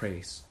for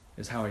prey,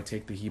 is how I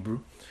take the Hebrew.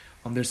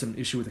 There's some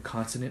issue with the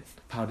consonant,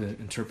 how to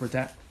interpret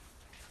that.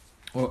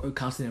 Or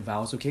consonant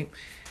vowels, okay?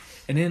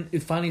 And then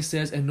it finally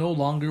says, "And no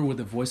longer will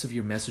the voice of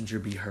your messenger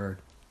be heard."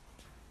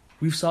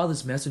 We saw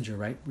this messenger,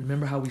 right?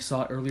 Remember how we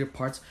saw earlier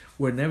parts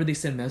where whenever they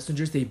send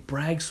messengers, they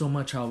brag so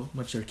much how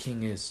much their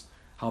king is,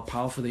 how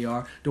powerful they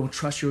are, don't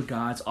trust your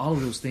gods, all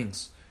of those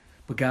things.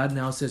 But God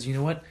now says, you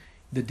know what?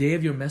 The day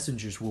of your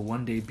messengers will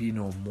one day be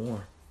no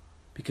more,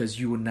 because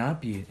you will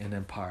not be an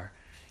empire.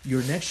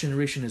 Your next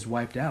generation is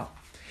wiped out.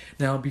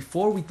 Now,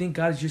 before we think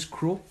God is just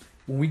cruel,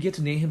 when we get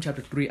to Nahum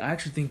chapter 3, I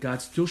actually think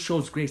God still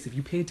shows grace. If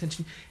you pay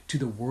attention to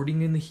the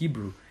wording in the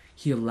Hebrew,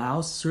 he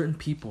allows certain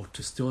people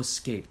to still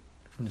escape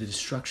from the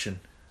destruction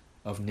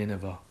of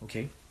Nineveh,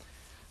 okay?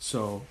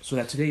 So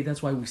that today,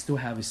 that's why we still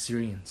have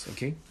Assyrians,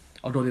 okay?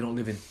 Although they don't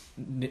live in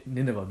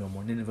Nineveh no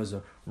more. Nineveh's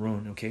a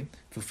ruin, okay?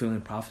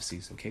 Fulfilling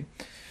prophecies, okay?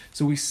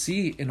 So we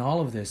see in all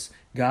of this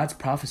God's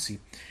prophecy.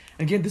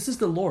 And again, this is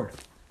the Lord.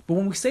 But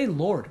when we say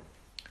Lord,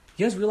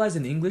 you guys realize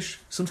in English,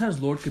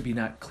 sometimes Lord could be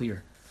not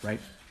clear, right?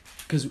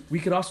 Because we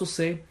could also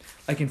say,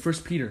 like in 1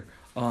 Peter,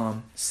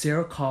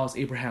 Sarah calls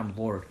Abraham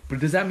Lord. But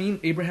does that mean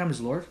Abraham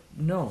is Lord?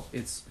 No,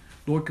 it's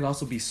Lord could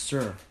also be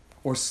Sir.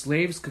 Or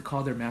slaves could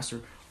call their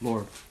master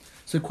Lord.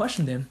 So the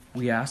question then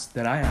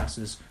that I ask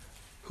is,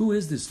 who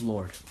is this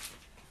Lord?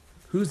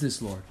 Who's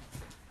this Lord?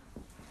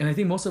 And I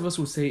think most of us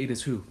would say it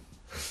is who?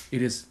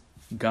 It is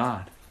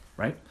God,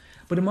 right?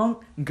 But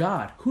among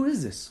God, who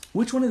is this?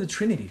 Which one of the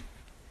Trinity?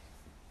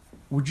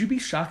 Would you be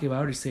shocked if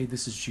I were to say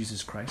this is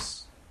Jesus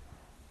Christ?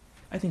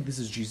 I think this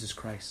is Jesus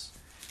Christ.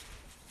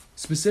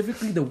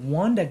 Specifically, the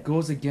one that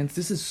goes against,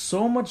 this is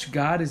so much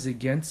God is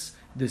against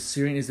the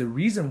Assyrian, is the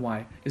reason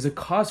why, is a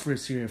cause for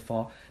Assyrian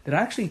fall, that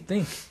I actually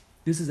think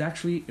this is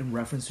actually in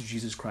reference to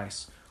Jesus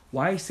Christ.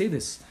 Why I say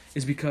this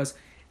is because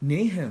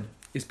Nahum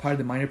is part of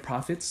the minor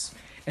prophets,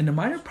 and the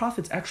minor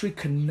prophets actually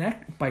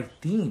connect by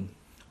theme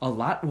a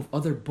lot with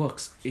other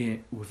books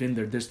within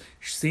there. There's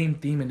same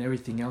theme and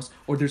everything else,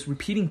 or there's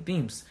repeating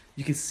themes.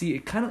 You can see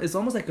it it's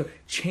almost like a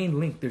chain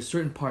link. There's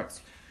certain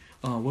parts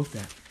with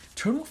that.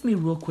 Turn with me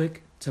real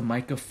quick to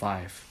Micah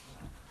 5.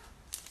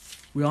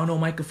 We all know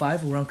Micah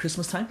 5 around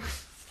Christmas time.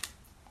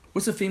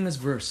 What's a famous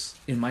verse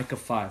in Micah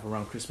 5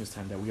 around Christmas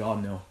time that we all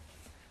know?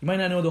 You might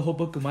not know the whole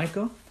book of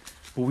Micah,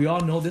 but we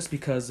all know this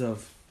because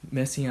of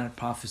messianic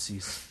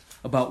prophecies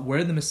about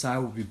where the Messiah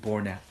will be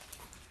born at,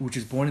 which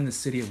is born in the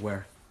city of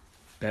where?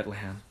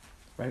 Bethlehem,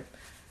 right?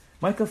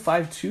 Micah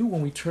 5:2,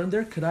 when we turn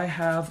there, could I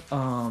have,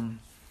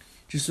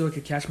 just so I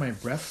could catch my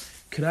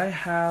breath, could I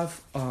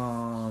have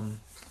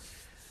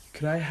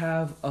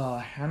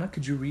Hannah,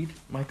 could you read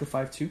Micah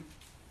 5:2?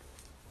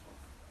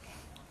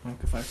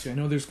 Micah 5:2. I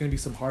know there's going to be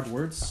some hard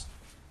words.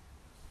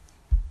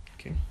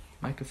 Okay,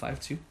 Micah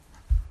 5:2.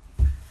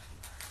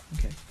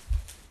 Okay.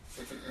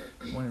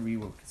 I want to read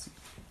what we can see.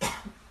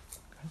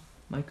 Okay.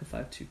 Micah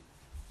 5:2.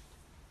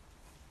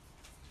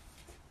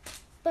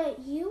 But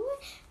you,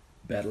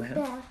 Bethlehem,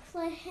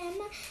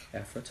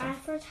 Ephratah,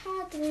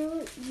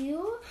 through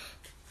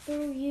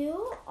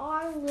you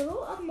are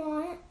little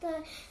among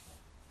the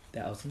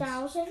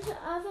thousands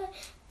of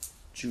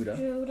Judah.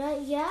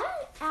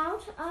 Yet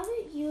out of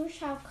you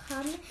shall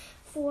come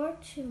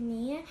forth to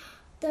me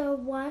the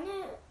one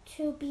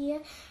to be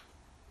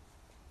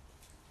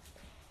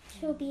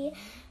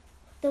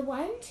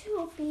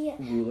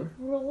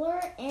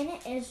ruler in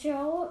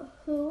Israel,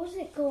 whose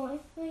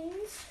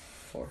goings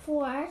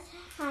forth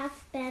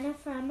hath been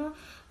from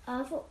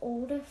of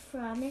old,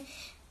 from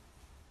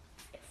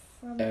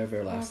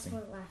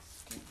everlasting.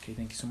 Okay,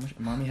 thank you so much.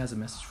 Mommy has a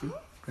message for you.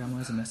 Grandma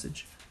has a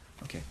message.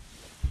 Okay.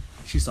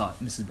 She saw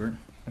it, Mrs. Burton.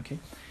 Okay.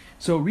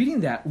 So reading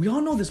that, we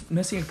all know this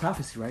messianic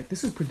prophecy, right?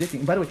 This is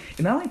predicting. By the way,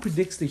 it not only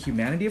predicts the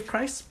humanity of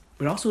Christ,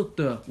 but also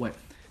the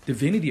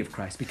divinity of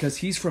Christ, because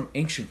he's from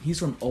ancient, he's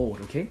from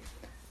old, okay?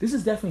 This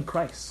is definitely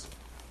Christ.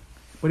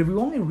 But if we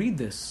only read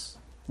this,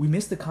 we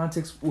miss the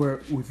context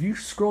where if you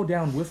scroll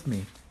down with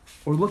me,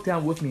 or look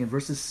down with me in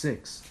verses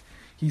 6,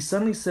 he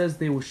suddenly says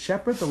they will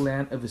shepherd the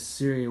land of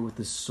Assyria with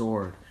the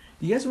sword.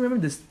 Do you guys remember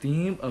this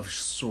theme of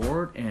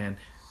sword and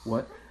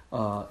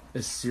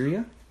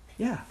Assyria?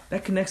 Yeah,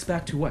 that connects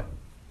back to what?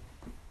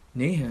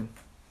 Nahum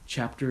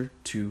chapter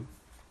 2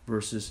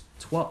 verses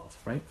 12,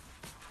 right?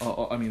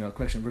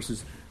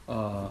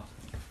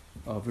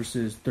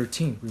 Verses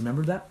 13.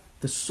 Remember that?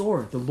 The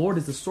sword. The Lord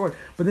is the sword.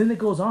 But then it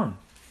goes on.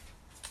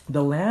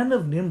 The land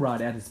of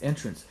Nimrod at his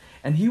entrance,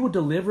 and he will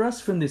deliver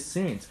us from the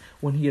Assyrians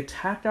when he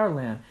attacked our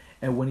land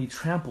and when he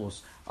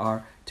tramples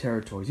our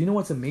territories. You know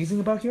what's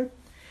amazing about here?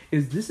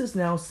 This is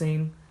now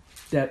saying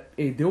that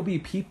there'll be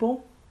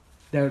people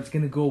that is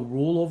going to go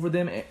rule over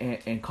them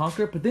and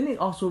conquer. But then they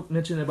also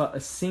mention about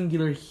a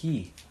singular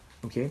he.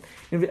 Okay?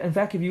 In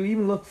fact, if you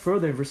even look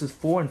further in verses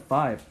 4 and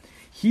 5,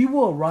 he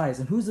will arise.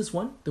 And who's this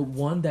one? The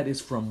one that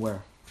is from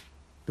where?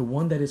 The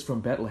one that is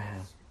from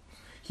Bethlehem.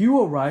 He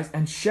will arise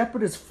and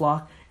shepherd his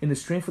flock in the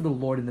strength of the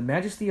Lord, in the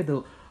majesty of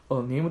the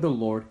name of the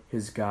Lord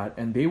his God.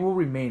 And they will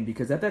remain,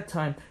 because at that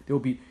time he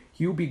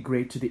will be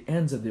great to the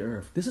ends of the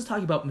earth. This is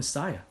talking about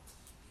Messiah.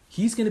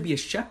 He's going to be a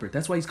shepherd.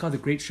 That's why he's called the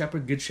great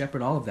shepherd, good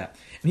shepherd, all of that.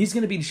 And he's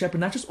going to be the shepherd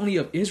not just only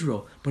of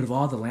Israel, but of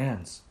all the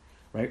lands.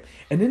 Right?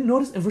 And then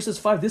notice in verses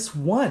 5, this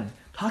one,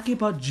 talking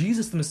about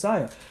Jesus the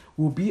Messiah,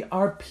 will be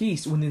our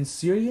peace when the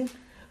Assyrian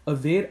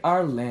invade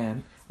our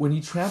land, when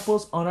he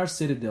tramples on our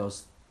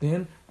citadels,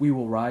 then we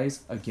will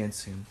rise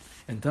against him.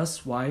 And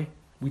thus why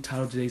we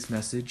titled today's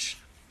message,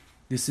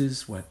 this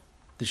is what?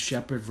 The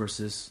shepherd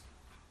versus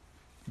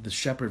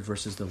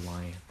the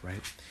lion,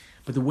 right?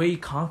 But the way he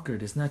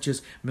conquered is not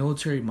just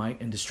military might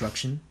and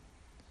destruction.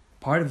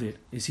 Part of it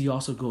is he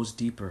also goes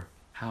deeper.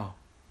 How?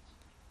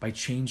 By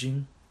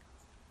changing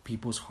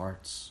people's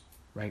hearts,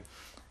 right?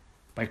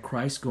 By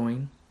Christ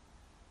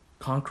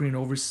conquering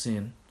over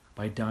sin,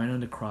 by dying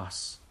on the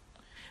cross.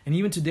 And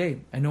even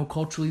today, I know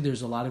culturally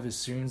there's a lot of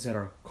Assyrians that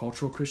are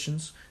cultural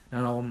Christians,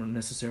 not all of them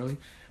necessarily,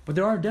 But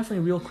there are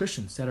definitely real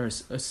Christians that are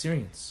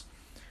Assyrians.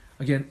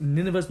 Again,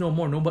 Nineveh's no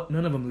more.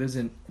 None of them lives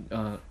in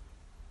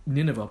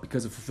Nineveh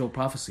because of fulfilled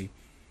prophecy.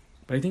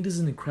 But I think this is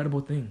an incredible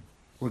thing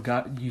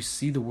where you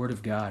see the word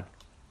of God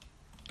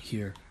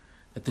here,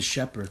 that the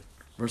shepherd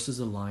versus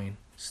the lion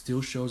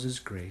still shows his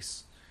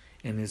grace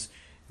and is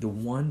the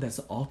one that's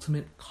the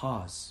ultimate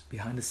cause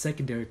behind the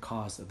secondary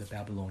cause of the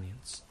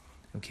Babylonians.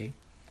 Okay?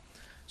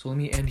 So let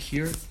me end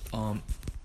here.